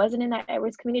if I wasn't in that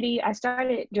at-risk community, I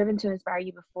started Driven to Inspire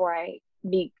You before I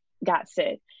be got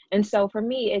sick, and so for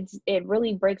me, it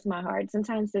really breaks my heart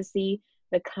sometimes to see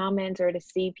the comments or to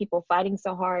see people fighting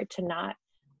so hard to not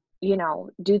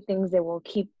do things that will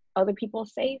keep other people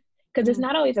safe. Because it's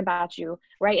not always about you,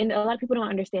 right? And a lot of people don't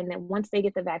understand that once they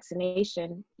get the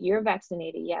vaccination, you're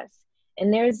vaccinated, yes.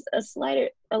 And there's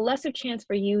a lesser chance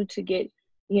for you to get,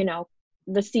 you know,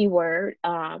 the C word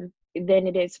than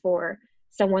it is for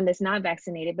someone that's not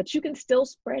vaccinated, but you can still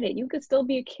spread it. You could still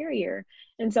be a carrier.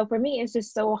 And so for me, it's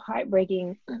just so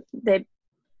heartbreaking that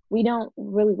we don't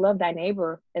really love thy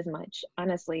neighbor as much,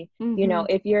 honestly. Hmm.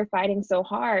 If you're fighting so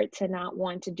hard to not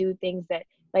want to do things that,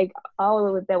 like,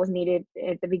 all of that was needed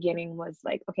at the beginning was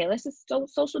like, okay, let's just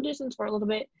social distance for a little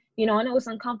bit. I know it's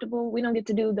uncomfortable. We don't get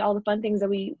to do all the fun things that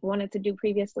we wanted to do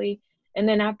previously. And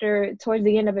then after, towards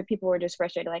the end of it, people were just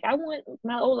frustrated. Like, I want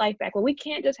my old life back. Well, we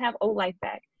can't just have old life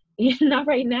back, not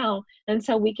right now,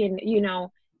 until we can,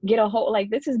 get a whole, like,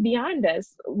 this is beyond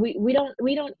us. We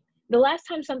don't the last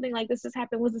time something like this has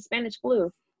happened was the Spanish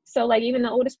flu. So like even the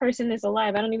oldest person that's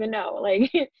alive, I don't even know. Like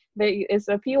it's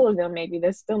a few of them maybe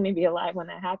that still may be alive when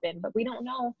that happened, but we don't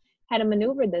know how to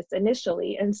maneuver this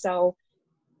initially. And so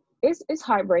it's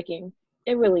heartbreaking.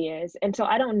 It really is. And so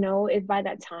I don't know if by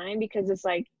that time, because it's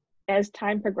like as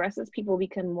time progresses, people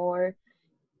become more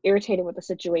irritated with the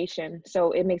situation.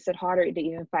 So it makes it harder to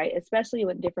even fight, especially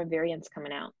with different variants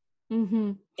coming out.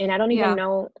 Hmm. And I don't even Yeah.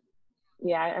 know.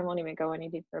 Yeah, I won't even go any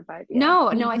deeper, but yeah. No,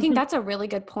 no, I think that's a really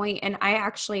good point. And I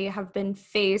actually have been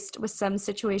faced with some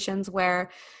situations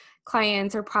where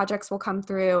clients or projects will come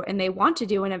through and they want to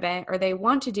do an event or they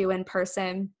want to do in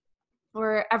person,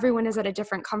 or everyone is at a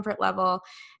different comfort level.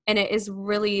 And it is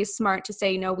really smart to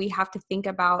say, no, we have to think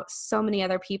about so many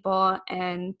other people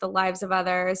and the lives of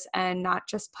others and not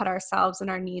just put ourselves and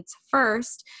our needs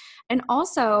first. And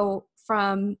also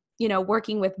from,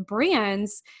 working with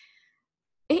brands,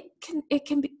 it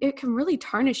can really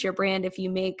tarnish your brand if you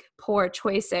make poor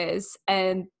choices,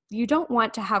 and you don't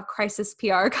want to have crisis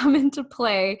PR come into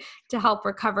play to help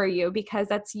recover you, because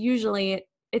that's usually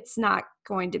it's not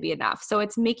going to be enough. So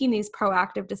it's making these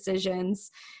proactive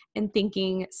decisions and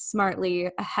thinking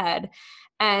smartly ahead.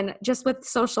 And just with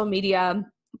social media,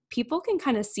 people can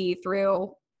kind of see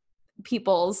through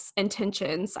people's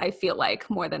intentions, I feel like,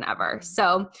 more than ever.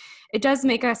 So it does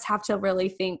make us have to really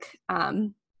think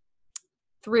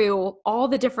through all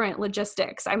the different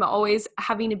logistics. I'm always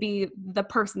having to be the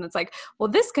person that's like, well,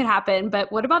 this could happen,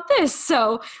 but what about this?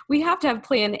 So we have to have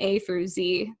plan A through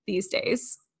Z these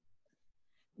days.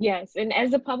 Yes, and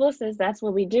as a publicist, that's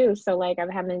what we do. So like I'm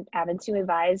having to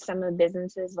advise some of the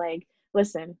businesses like,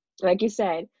 listen, like you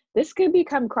said, this could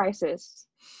become crisis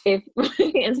if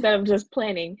instead of just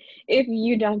planning, if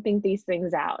you don't think these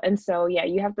things out. And so yeah,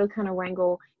 you have to kind of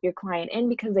wrangle your client in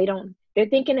because they're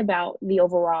thinking about the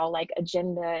overall like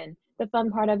agenda and the fun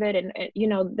part of it. And you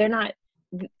know, they're not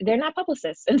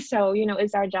publicists. And so, you know,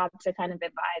 it's our job to kind of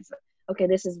advise, okay,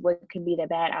 this is what could be the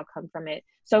bad outcome from it.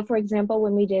 So for example,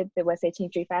 when we did the West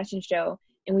 18th Street Fashion Show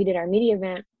and we did our media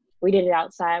event, we did it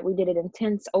outside. We did it in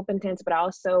tents, open tents, but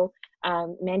also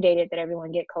mandated that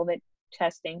everyone get COVID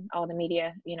testing, all the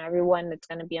media, you know, everyone that's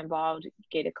going to be involved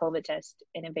get a COVID test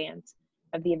in advance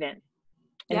of the event.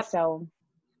 And Yep. so,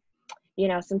 you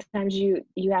know, sometimes you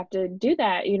have to do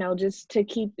that, you know, just to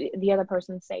keep the other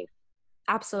person safe.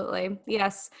 Absolutely.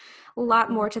 Yes. A lot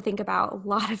more Mhm. to think about, a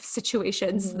lot of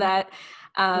situations Mhm. that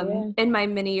Yeah, in my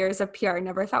many years of PR,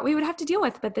 never thought we would have to deal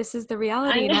with, but this is the I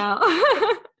reality know. now.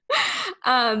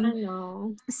 I um,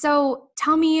 know. so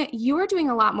tell me, you are doing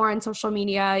a lot more on social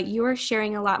media. You are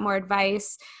sharing a lot more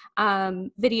advice,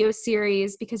 video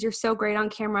series, because you're so great on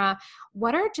camera.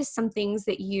 What are just some things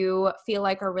that you feel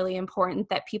like are really important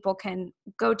that people can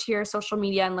go to your social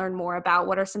media and learn more about?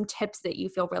 What are some tips that you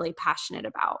feel really passionate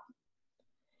about?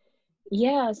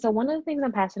 Yeah, so one of the things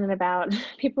I'm passionate about,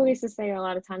 people used to say a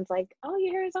lot of times, like, oh,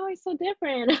 your hair is always so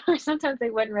different. Or sometimes they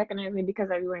wouldn't recognize me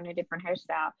because I was wearing a different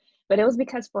hairstyle. But it was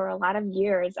because for a lot of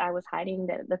years, I was hiding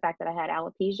the fact that I had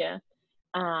alopecia.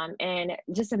 And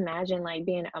just imagine like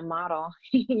being a model,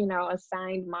 you know, a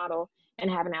signed model and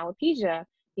having alopecia.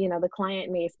 You know, the client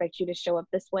may expect you to show up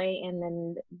this way,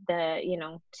 and then you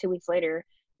know, 2 weeks later,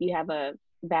 you have a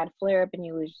bad flare up and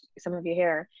you lose some of your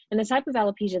hair. And the type of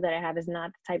alopecia that I have is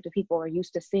not the type that people are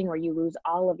used to seeing where you lose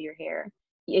all of your hair.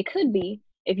 It could be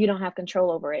if you don't have control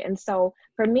over it. And so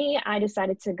for me, I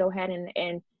decided to go ahead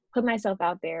and put myself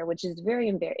out there, which is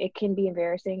it can be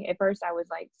embarrassing. At first, I was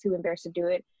like too embarrassed to do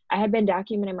it. I had been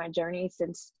documenting my journey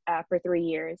since for 3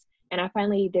 years. And I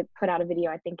finally did put out a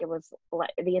video, I think it was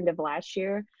at the end of last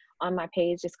year on my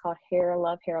page. It's called Hair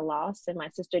Love, Hair Loss. And my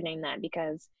sister named that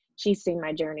because she's seen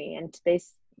my journey. And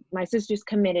my sister's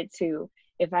committed to,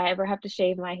 if I ever have to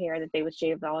shave my hair, that they would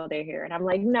shave all of their hair. And I'm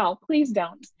like, no, please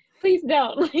don't. Please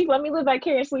don't. Like, let me live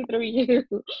vicariously through you,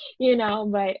 you know.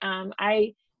 But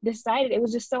I decided it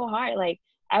was just so hard. Like,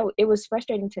 it was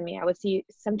frustrating to me. I would see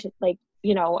like,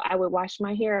 you know, I would wash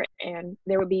my hair and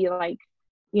there would be like,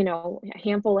 you know, a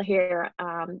handful of hair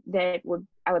that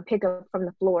I would pick up from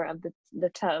the floor of the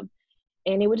tub,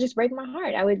 and it would just break my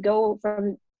heart. I would go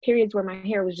from periods where my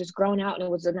hair was just grown out and it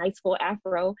was a nice full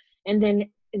afro, and then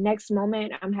the next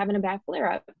moment I'm having a bad flare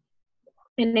up.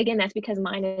 And again, that's because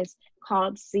mine is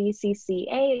called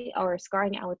CCCA, or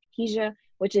scarring alopecia,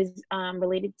 which is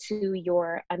related to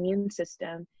your immune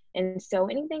system. And so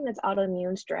anything that's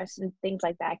autoimmune stress and things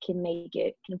like that can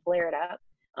flare it up.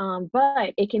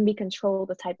 But it can be controlled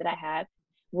the type that I have,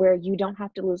 where you don't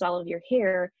have to lose all of your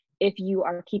hair if you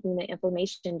are keeping the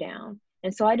inflammation down.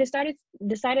 And so I decided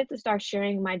to start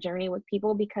sharing my journey with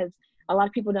people because a lot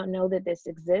of people don't know that this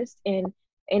exists. And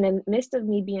in the midst of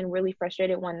me being really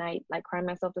frustrated one night, like crying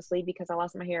myself to sleep because I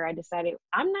lost my hair, I decided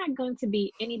I'm not going to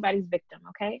be anybody's victim,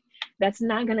 okay? That's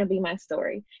not going to be my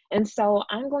story. And so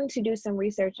I'm going to do some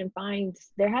research and find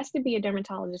there has to be a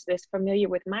dermatologist that's familiar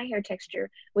with my hair texture,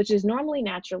 which is normally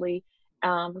naturally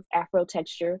afro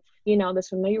texture, you know, that's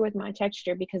familiar with my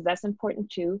texture because that's important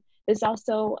too. That's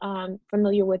also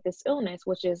familiar with this illness,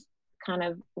 which is kind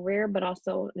of rare, but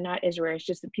also not as rare. It's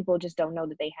just that people just don't know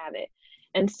that they have it.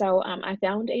 And so I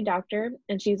found a doctor,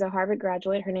 and she's a Harvard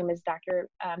graduate. Her name is Dr.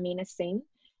 Meena Singh,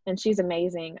 and she's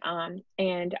amazing.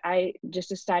 And I just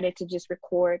decided to just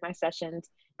record my sessions.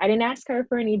 I didn't ask her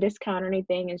for any discount or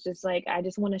anything. It's just like, I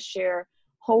just want to share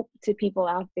hope to people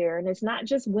out there. And it's not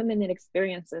just women that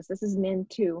experience this. This is men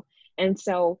too. And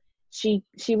so she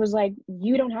was like,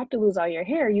 you don't have to lose all your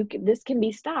hair. This can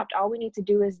be stopped. All we need to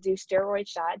do is do steroid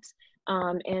shots.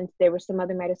 And there were some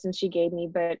other medicines she gave me,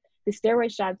 but the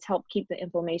steroid shots help keep the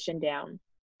inflammation down.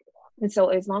 And so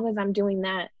as long as I'm doing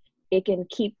that, it can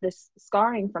keep this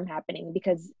scarring from happening,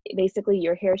 because basically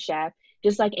your hair shaft,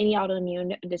 just like any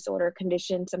autoimmune disorder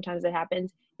condition, sometimes it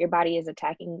happens, your body is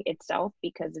attacking itself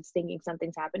because it's thinking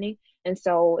something's happening. And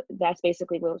so that's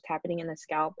basically what was happening in the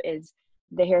scalp, is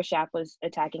the hair shaft was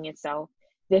attacking itself.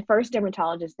 The first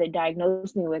dermatologist that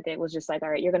diagnosed me with it was just like, all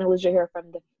right, you're going to lose your hair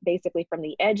from basically from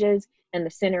the edges and the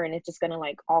center, and it's just going to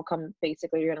like all come,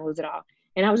 basically you're going to lose it all.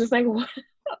 And I was just like, what?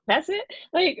 That's it.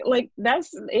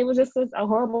 It was just a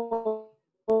horrible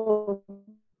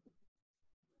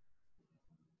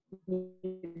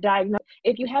diagnosis.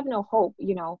 If you have no hope,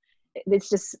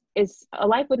 it's a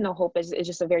life with no hope is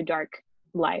just a very dark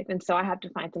life. And so I have to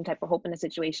find some type of hope in the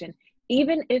situation,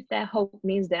 even if that hope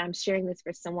means that I'm sharing this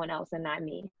for someone else and not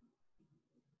me,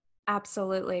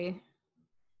 Absolutely.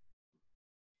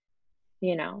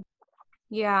 you know.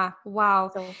 Yeah.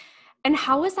 Wow. So And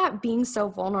how was that being so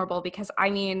vulnerable? Because I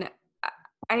mean,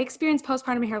 I experienced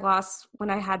postpartum hair loss when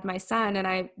I had my son, and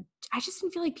I just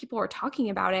didn't feel like people were talking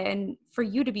about it. And for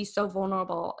you to be so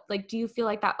vulnerable, like, do you feel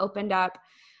like that opened up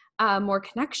more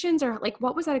connections, or like,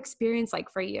 what was that experience like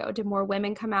for you? Did more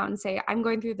women come out and say, I'm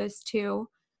going through this too?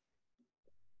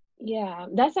 yeah,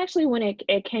 that's actually when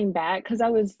it came back, because I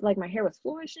was like, my hair was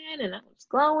flourishing and I was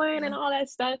glowing and Yeah. all that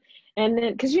stuff. And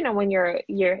then because when you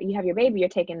have your baby, you're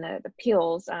taking the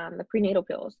pills, the prenatal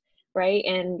pills, right?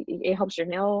 And it helps your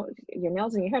nails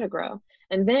and your hair to grow.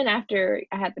 And then after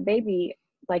I had the baby,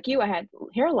 like I had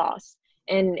hair loss,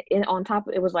 and on top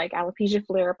of it was like alopecia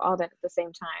flare up, all that at the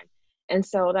same time. And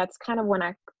so that's kind of when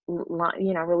I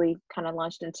really kind of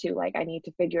launched into, like, I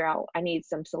need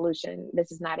some solution.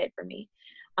 This is not it for me.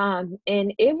 And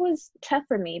it was tough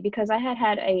for me because I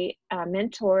had a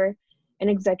mentor, an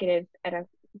executive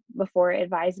before,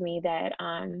 advised me that,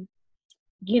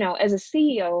 as a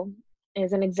CEO,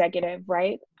 as an executive,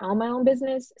 right, I own my own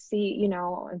business,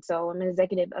 and so I'm an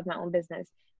executive of my own business.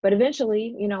 But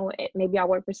eventually, maybe I'll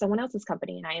work for someone else's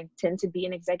company, and I intend to be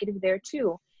an executive there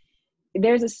too.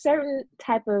 There's a certain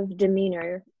type of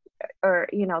demeanor, or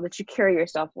that you carry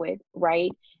yourself with,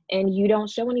 right? And you don't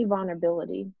show any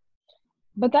vulnerability,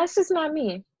 but that's just not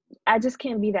me. I just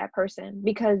can't be that person,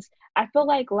 because I feel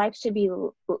like life should be,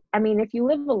 I mean, if you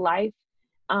live a life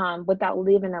without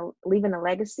leaving a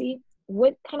legacy,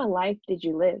 what kind of life did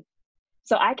you live?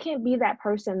 So I can't be that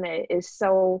person that is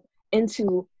so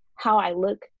into how I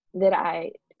look that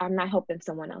I'm not helping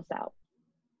someone else out.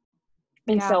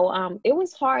 And Yeah. so it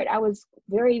was hard. I was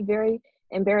very, very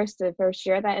embarrassed to first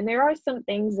share that. And there are some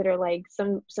things that are like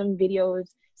some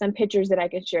videos, some pictures that I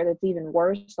can share that's even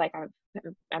worse. Like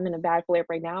I'm in a bad flip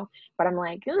right now, but I'm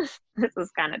like, "Ugh, this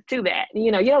is kind of too bad."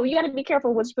 You got to be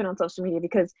careful what you put on social media,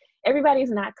 because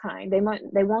everybody's not kind. They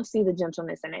won't see the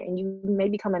gentleness in it, and you may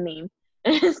become a meme.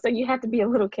 So you have to be a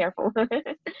little careful.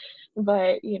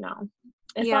 But it's all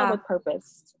Yeah. with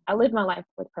purpose. I live my life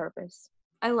with purpose.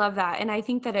 I love that. And I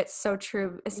think that it's so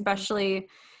true, Mhm. especially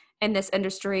in this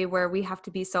industry where we have to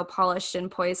be so polished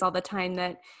and poised all the time,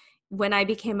 that when I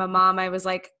became a mom, I was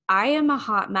like, I am a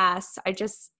hot mess. I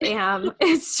just am.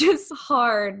 It's just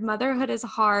hard. Motherhood is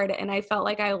hard. And I felt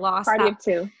like Party of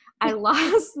two. I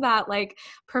lost that like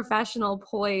professional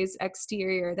poise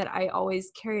exterior that I always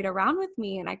carried around with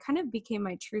me. And I kind of became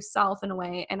my true self in a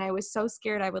way. And I was so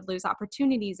scared I would lose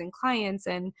opportunities and clients,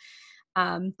 and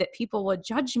that people would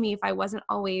judge me if I wasn't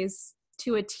always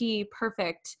to a T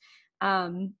perfect.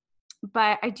 Um,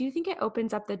 but I do think it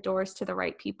opens up the doors to the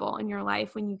right people in your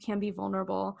life when you can be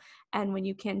vulnerable and when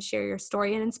you can share your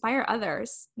story and inspire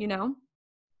others, you know?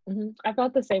 I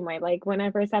felt the same way. Like when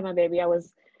I first had my baby, I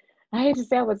hate to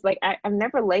say, I was like, I'm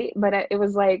never late, but it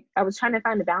was like I was trying to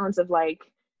find the balance of, like,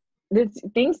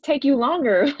 things take you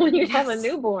longer when you have a Yes.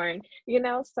 newborn,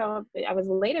 So I was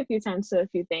late a few times to a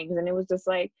few things, and it was just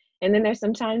like, and then there's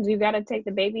sometimes you got to take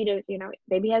the baby to,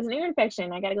 baby has an ear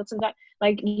infection. I got to go to the doctor.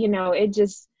 Like, it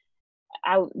just,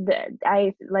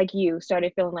 I like you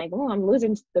started feeling like, oh,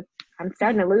 I'm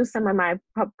starting to lose some of my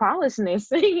polishedness.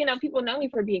 People know me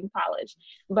for being polished,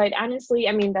 but honestly,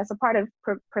 I mean, that's a part of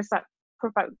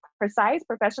precise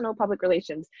professional public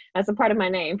relations. That's a part of my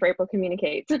name, for April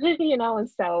Communicates. And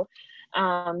so,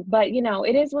 but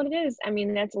it is what it is. I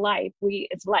mean, that's life.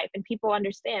 It's life, and people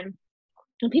understand,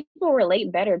 and people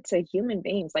relate better to human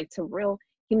beings, like to real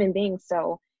human beings.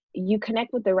 So you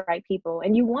connect with the right people,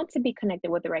 and you want to be connected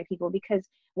with the right people, because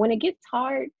when it gets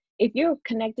hard, if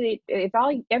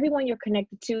everyone you're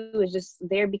connected to is just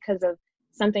there because of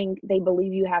something they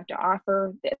believe you have to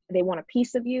offer, that they want a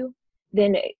piece of you,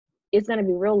 then it's going to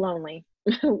be real lonely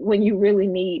when you really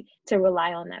need to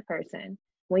rely on that person,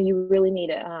 when you really need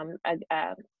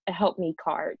a help me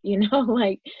card,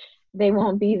 like, they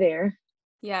won't be there.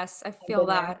 Yes, I I've feel been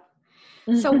there.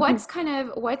 that. So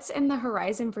what's in the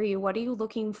horizon for you? What are you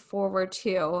looking forward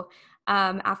to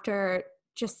after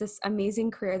just this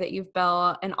amazing career that you've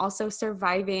built, and also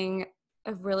surviving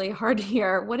a really hard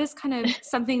year? What is kind of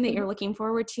something that you're looking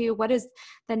forward to? What is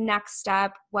the next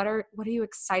step? What are you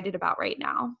excited about right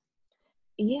now?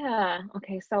 Yeah.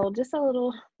 Okay. So just a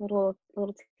little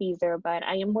teaser, but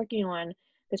I am working on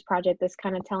this project that's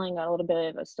kind of telling a little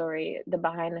bit of a story, the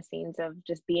behind the scenes of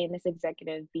just being this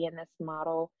executive, being this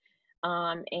model,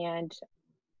 and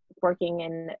working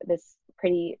in this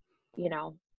pretty,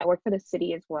 I work for the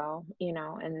city as well,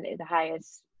 and the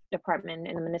highest department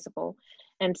in the municipal.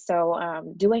 And so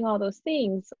doing all those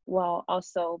things while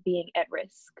also being at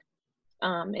risk.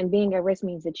 And being at risk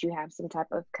means that you have some type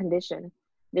of condition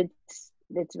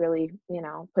that's really,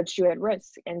 puts you at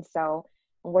risk. And so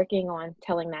I'm working on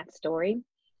telling that story,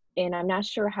 and I'm not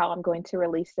sure how I'm going to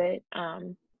release it.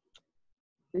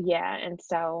 Yeah, and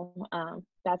so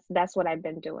that's what I've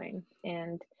been doing,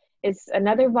 and it's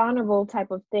another vulnerable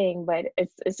type of thing, but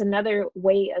it's another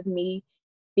way of me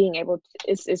being able to.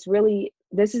 It's really,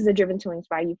 this is the driven to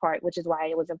inspire you part, which is why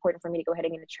it was important for me to go ahead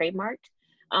and get it trademarked.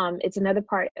 It's another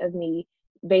part of me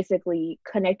basically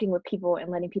connecting with people and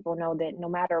letting people know that no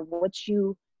matter what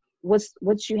you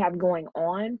have going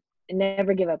on,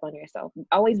 never give up on yourself.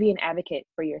 Always be an advocate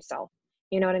for yourself.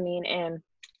 You know what I mean? And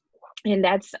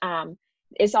that's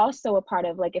it's also a part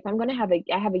of, like, if I'm going to have I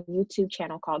have a YouTube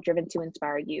channel called Driven to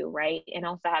Inspire You, right? And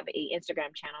also have a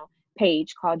Instagram channel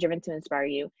page called Driven to Inspire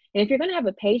You. And if you're going to have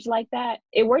a page like that,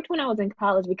 it worked when I was in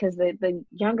college because the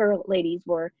younger ladies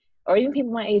were, or even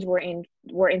people my age,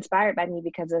 were inspired by me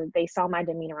because they saw my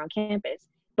demeanor on campus.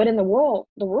 But in the real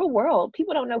world,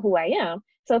 people don't know who I am.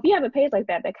 So if you have a page like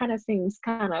that, that kind of seems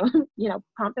kind of,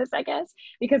 pompous, I guess,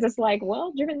 because it's like,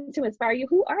 well, Driven to Inspire You,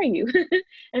 who are you?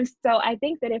 And so I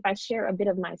think that if I share a bit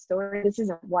of my story, this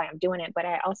isn't why I'm doing it, but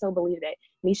I also believe that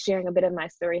me sharing a bit of my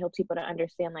story helps people to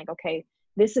understand, like, okay,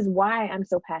 this is why I'm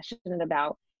so passionate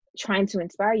about trying to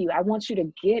inspire you. I want you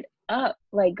to get up.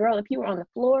 Like, girl, if you were on the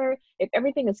floor, if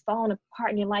everything is falling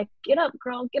apart in your life, get up,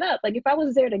 girl, get up. Like, if I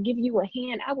was there to give you a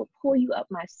hand, I would pull you up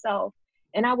myself,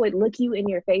 and I would look you in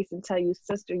your face and tell you,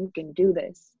 sister, you can do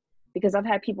this. Because I've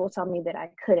had people tell me that I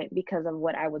couldn't because of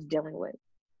what I was dealing with.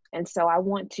 And so I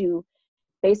want to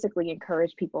basically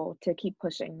encourage people to keep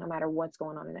pushing no matter what's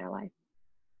going on in their life.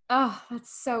 Oh,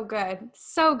 that's so good.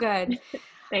 So good.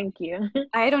 Thank you.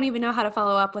 I don't even know how to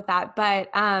follow up with that, but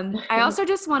I also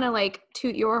just want to like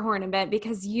toot your horn a bit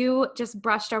because you just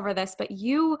brushed over this, but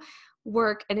you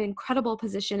work an incredible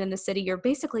position in the city. You're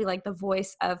basically like the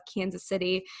voice of Kansas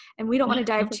City, and we don't want to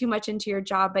dive too much into your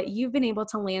job, but you've been able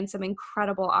to land some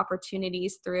incredible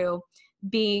opportunities through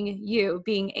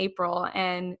being April,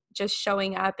 and just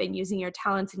showing up and using your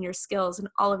talents and your skills and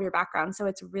all of your background. So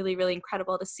it's really, really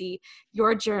incredible to see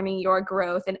your journey, your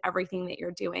growth, and everything that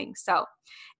you're doing. So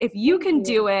if you Thank can you.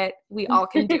 do it, we all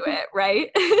can do it, right?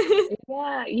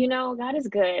 Yeah, God is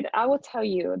good. I will tell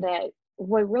you that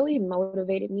what really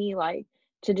motivated me, like,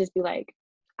 to just be like,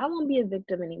 I won't be a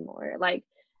victim anymore. Like,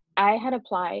 I had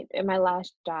applied in my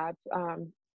last job.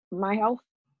 My health,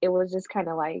 it was just kind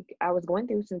of like I was going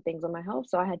through some things on my health,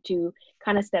 so I had to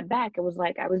kind of step back. It was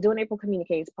like I was doing April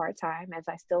Communicates part time, as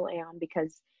I still am,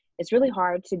 because it's really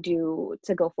hard to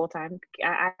go full time.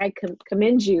 I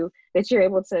commend you that you're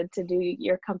able to do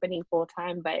your company full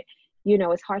time, but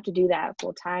it's hard to do that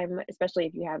full time, especially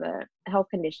if you have a health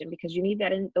condition, because you need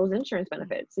those insurance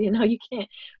benefits. You can't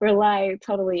rely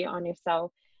totally on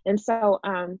yourself. And so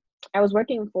I was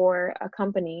working for a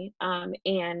company,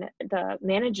 and the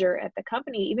manager at the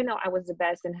company, even though I was the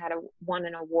best and had won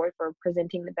an award for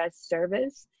presenting the best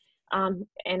service, and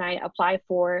I applied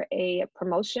for a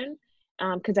promotion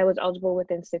because I was eligible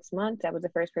within 6 months. I was the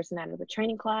first person out of the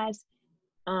training class.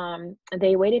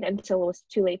 They waited until it was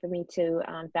too late for me to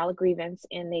file a grievance,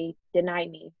 and they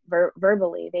denied me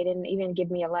verbally. They didn't even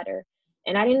give me a letter.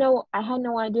 And I didn't know, I had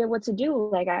no idea what to do.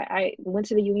 Like, I went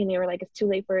to the union, they were like, it's too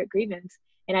late for a grievance.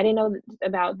 And I didn't know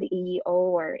about the EEO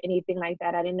or anything like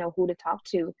that. I didn't know who to talk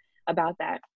to about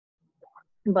that.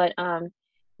 But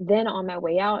then on my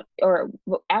way out, or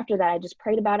after that, I just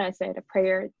prayed about it. I said a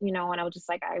prayer, and I was just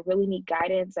like, I really need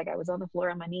guidance. Like, I was on the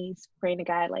floor on my knees praying to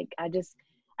God. Like,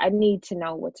 I need to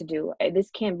know what to do.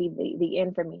 This can't be the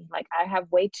end for me. Like, I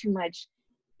have way too much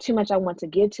I want to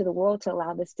give to the world to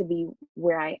allow this to be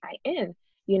where I end,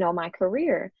 my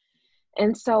career.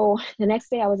 And so the next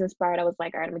day I was inspired. I was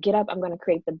like, all right, I'm gonna get up. I'm going to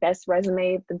create the best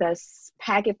resume, the best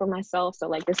packet for myself. So,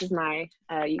 like, this is my,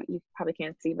 you probably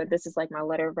can't see, but this is like my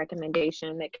letter of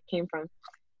recommendation that came from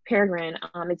Peregrine.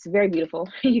 It's very beautiful.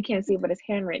 You can't see it, but it's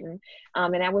handwritten.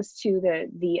 And that was to the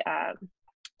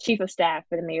chief of staff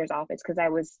for the mayor's office, because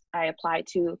I applied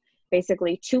to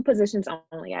basically two positions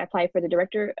only. I applied for the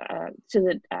director to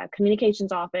the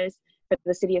communications office for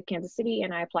the city of Kansas City,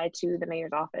 and I applied to the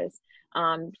mayor's office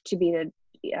to be the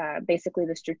basically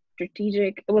the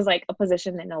strategic. It was like a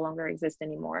position that no longer exists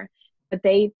anymore. But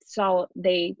I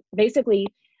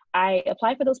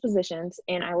applied for those positions,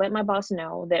 and I let my boss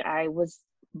know that I was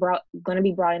going to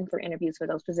be brought in for interviews for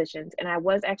those positions. And I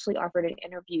was actually offered an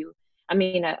interview,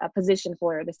 a position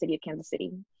for the city of Kansas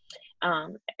City.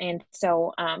 And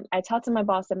so I talked to my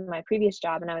boss at my previous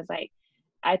job, and I was like,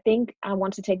 I think I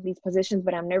want to take these positions,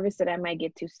 but I'm nervous that I might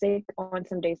get too sick on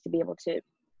some days to be able to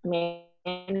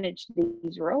manage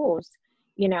these roles.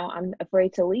 I'm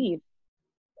afraid to leave.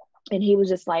 And he was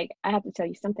just like, I have to tell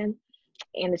you something,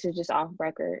 and this is just off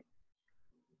record.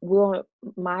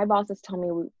 My boss has told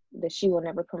me that she will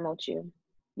never promote you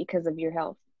because of your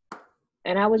health.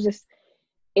 And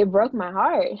it broke my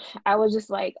heart. I was just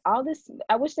like, all this,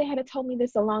 I wish they had told me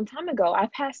this a long time ago. I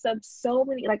passed up so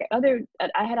many, I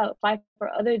had applied for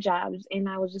other jobs, and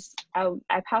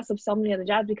I passed up so many other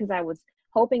jobs because I was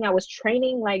hoping, I was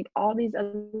training like all these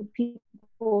other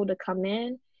people to come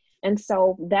in. And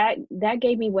so that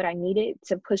gave me what I needed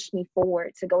to push me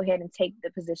forward to go ahead and take the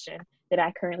position that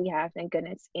I currently have, thank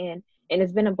goodness. And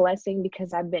it's been a blessing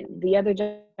because I've been the other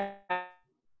job.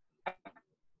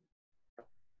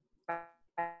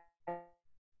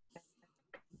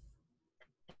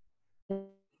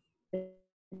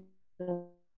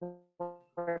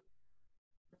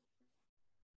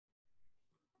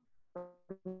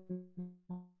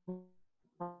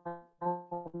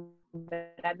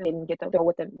 I didn't get to go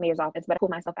with the mayor's office, but I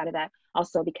pulled myself out of that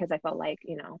also because I felt like,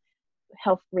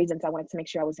 health reasons, I wanted to make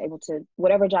sure I was able to,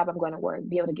 whatever job I'm going to work,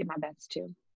 be able to give my best to.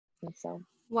 And so.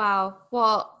 Wow.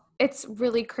 Well, it's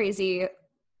really crazy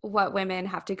what women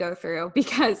have to go through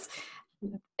because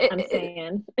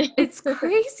it's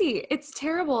crazy. It's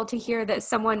terrible to hear that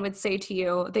someone would say to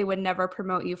you, they would never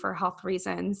promote you for health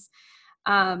reasons.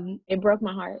 It broke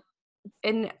my heart.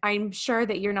 And I'm sure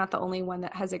that you're not the only one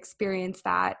that has experienced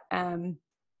that.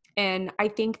 And I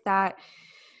think that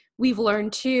we've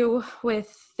learned too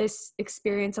with this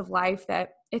experience of life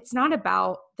that it's not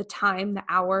about the time, the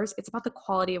hours, it's about the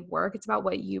quality of work. It's about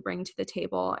what you bring to the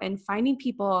table and finding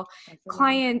people,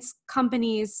 clients,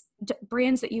 companies,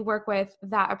 brands that you work with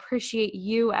that appreciate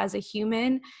you as a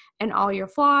human and all your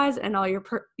flaws and all your,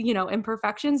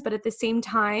 imperfections, but at the same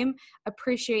time,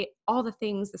 appreciate all the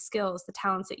things, the skills, the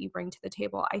talents that you bring to the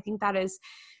table. I think that is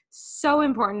so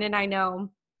important. And I know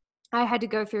I had to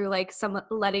go through like some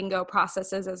letting go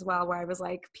processes as well, where I was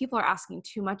like, people are asking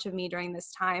too much of me during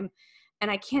this time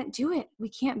and I can't do it. We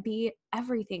can't be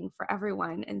everything for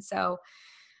everyone. And so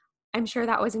I'm sure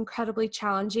that was incredibly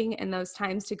challenging in those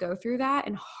times to go through that,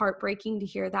 and heartbreaking to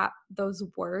hear those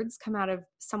words come out of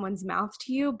someone's mouth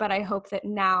to you. But I hope that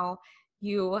now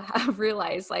you have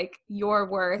realized like your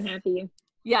worth. I'm happy.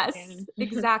 Yes,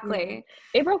 exactly.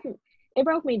 Yeah. It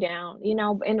broke me down,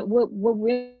 and what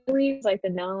really is like the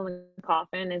nail in the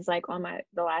coffin is like on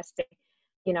the last day,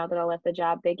 that I left the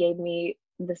job, they gave me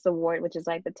this award, which is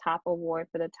like the top award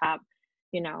for the top,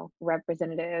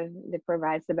 representative that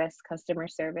provides the best customer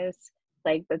service,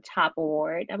 like the top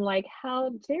award. I'm like, how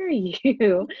dare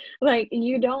you? Like,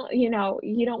 you don't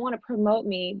want to promote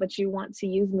me, but you want to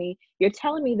use me. You're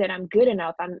telling me that I'm good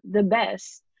enough, I'm the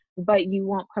best, but you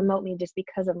won't promote me just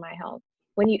because of my health.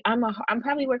 I'm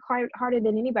probably work harder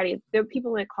than anybody. There are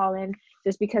people that call in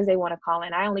just because they want to call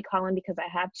in. I only call in because I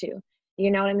have to. You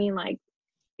know what I mean? Like,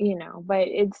 but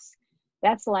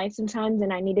that's life sometimes,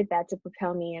 and I needed that to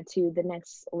propel me into the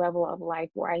next level of life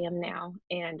where I am now,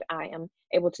 and I am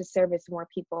able to service more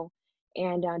people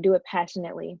and do it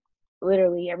passionately.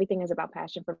 Literally, everything is about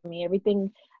passion for me.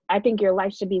 Everything, I think your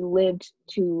life should be lived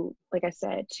to, like I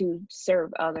said, to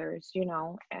serve others,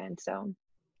 and so.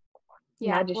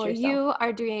 Yeah, well, you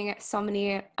are doing so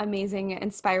many amazing,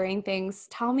 inspiring things.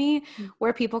 Tell me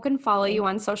where people can follow you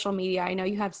on social media. I know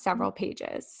you have several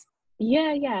pages.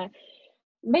 Yeah.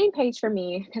 Main page for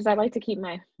me, because I like to keep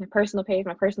my personal page.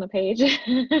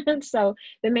 So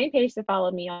the main page to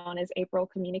follow me on is April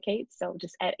Communicates. So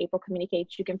just at April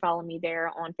Communicates, you can follow me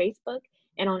there on Facebook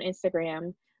and on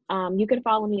Instagram. You can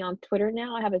follow me on Twitter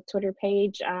now. I have a Twitter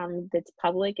page that's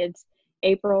public. It's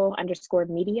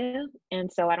April_media.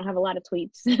 And so I don't have a lot of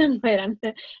tweets, but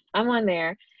I'm on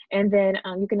there. And then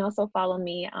you can also follow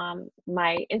me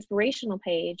my inspirational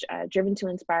page, Driven to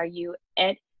Inspire You,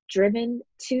 at Driven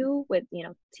to, with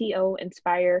TO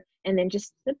Inspire, and then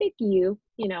just the big U,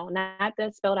 not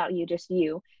the spelled out U, just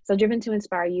you. So Driven to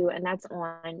Inspire You, and that's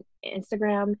on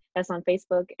Instagram, that's on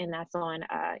Facebook, and that's on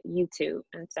YouTube.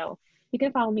 And so you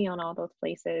can follow me on all those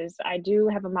places. I do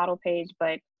have a model page,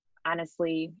 but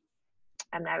honestly,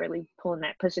 I'm not really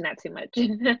pushing that too much.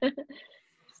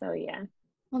 So yeah.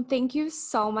 Well, thank you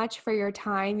so much for your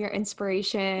time, your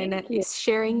inspiration,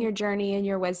 sharing your journey and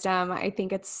your wisdom. I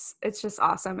think it's just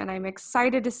awesome, and I'm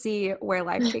excited to see where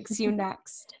life takes you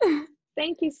next.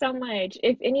 Thank you so much.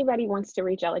 If anybody wants to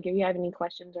reach out, like if you have any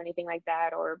questions or anything like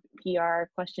that, or PR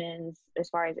questions as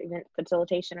far as event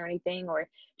facilitation or anything, or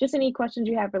just any questions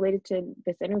you have related to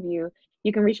this interview,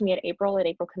 you can reach me at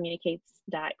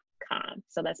april@aprilcommunicates.com.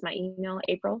 So that's my email,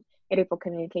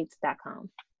 april@aprilcommunicates.com.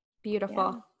 Yeah.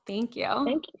 Beautiful. Thank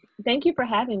you. Thank you for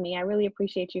having me. I really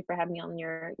appreciate you for having me on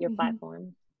your Mhm.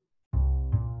 platform.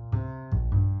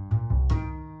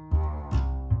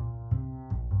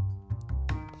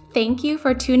 Thank you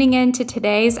for tuning in to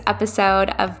today's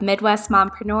episode of Midwest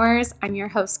Mompreneurs. I'm your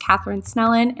host, Catherine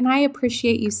Snellen, and I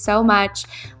appreciate you so much.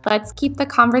 Let's keep the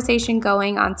conversation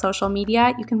going on social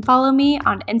media. You can follow me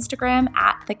on Instagram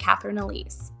at the Catherine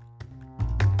Elise.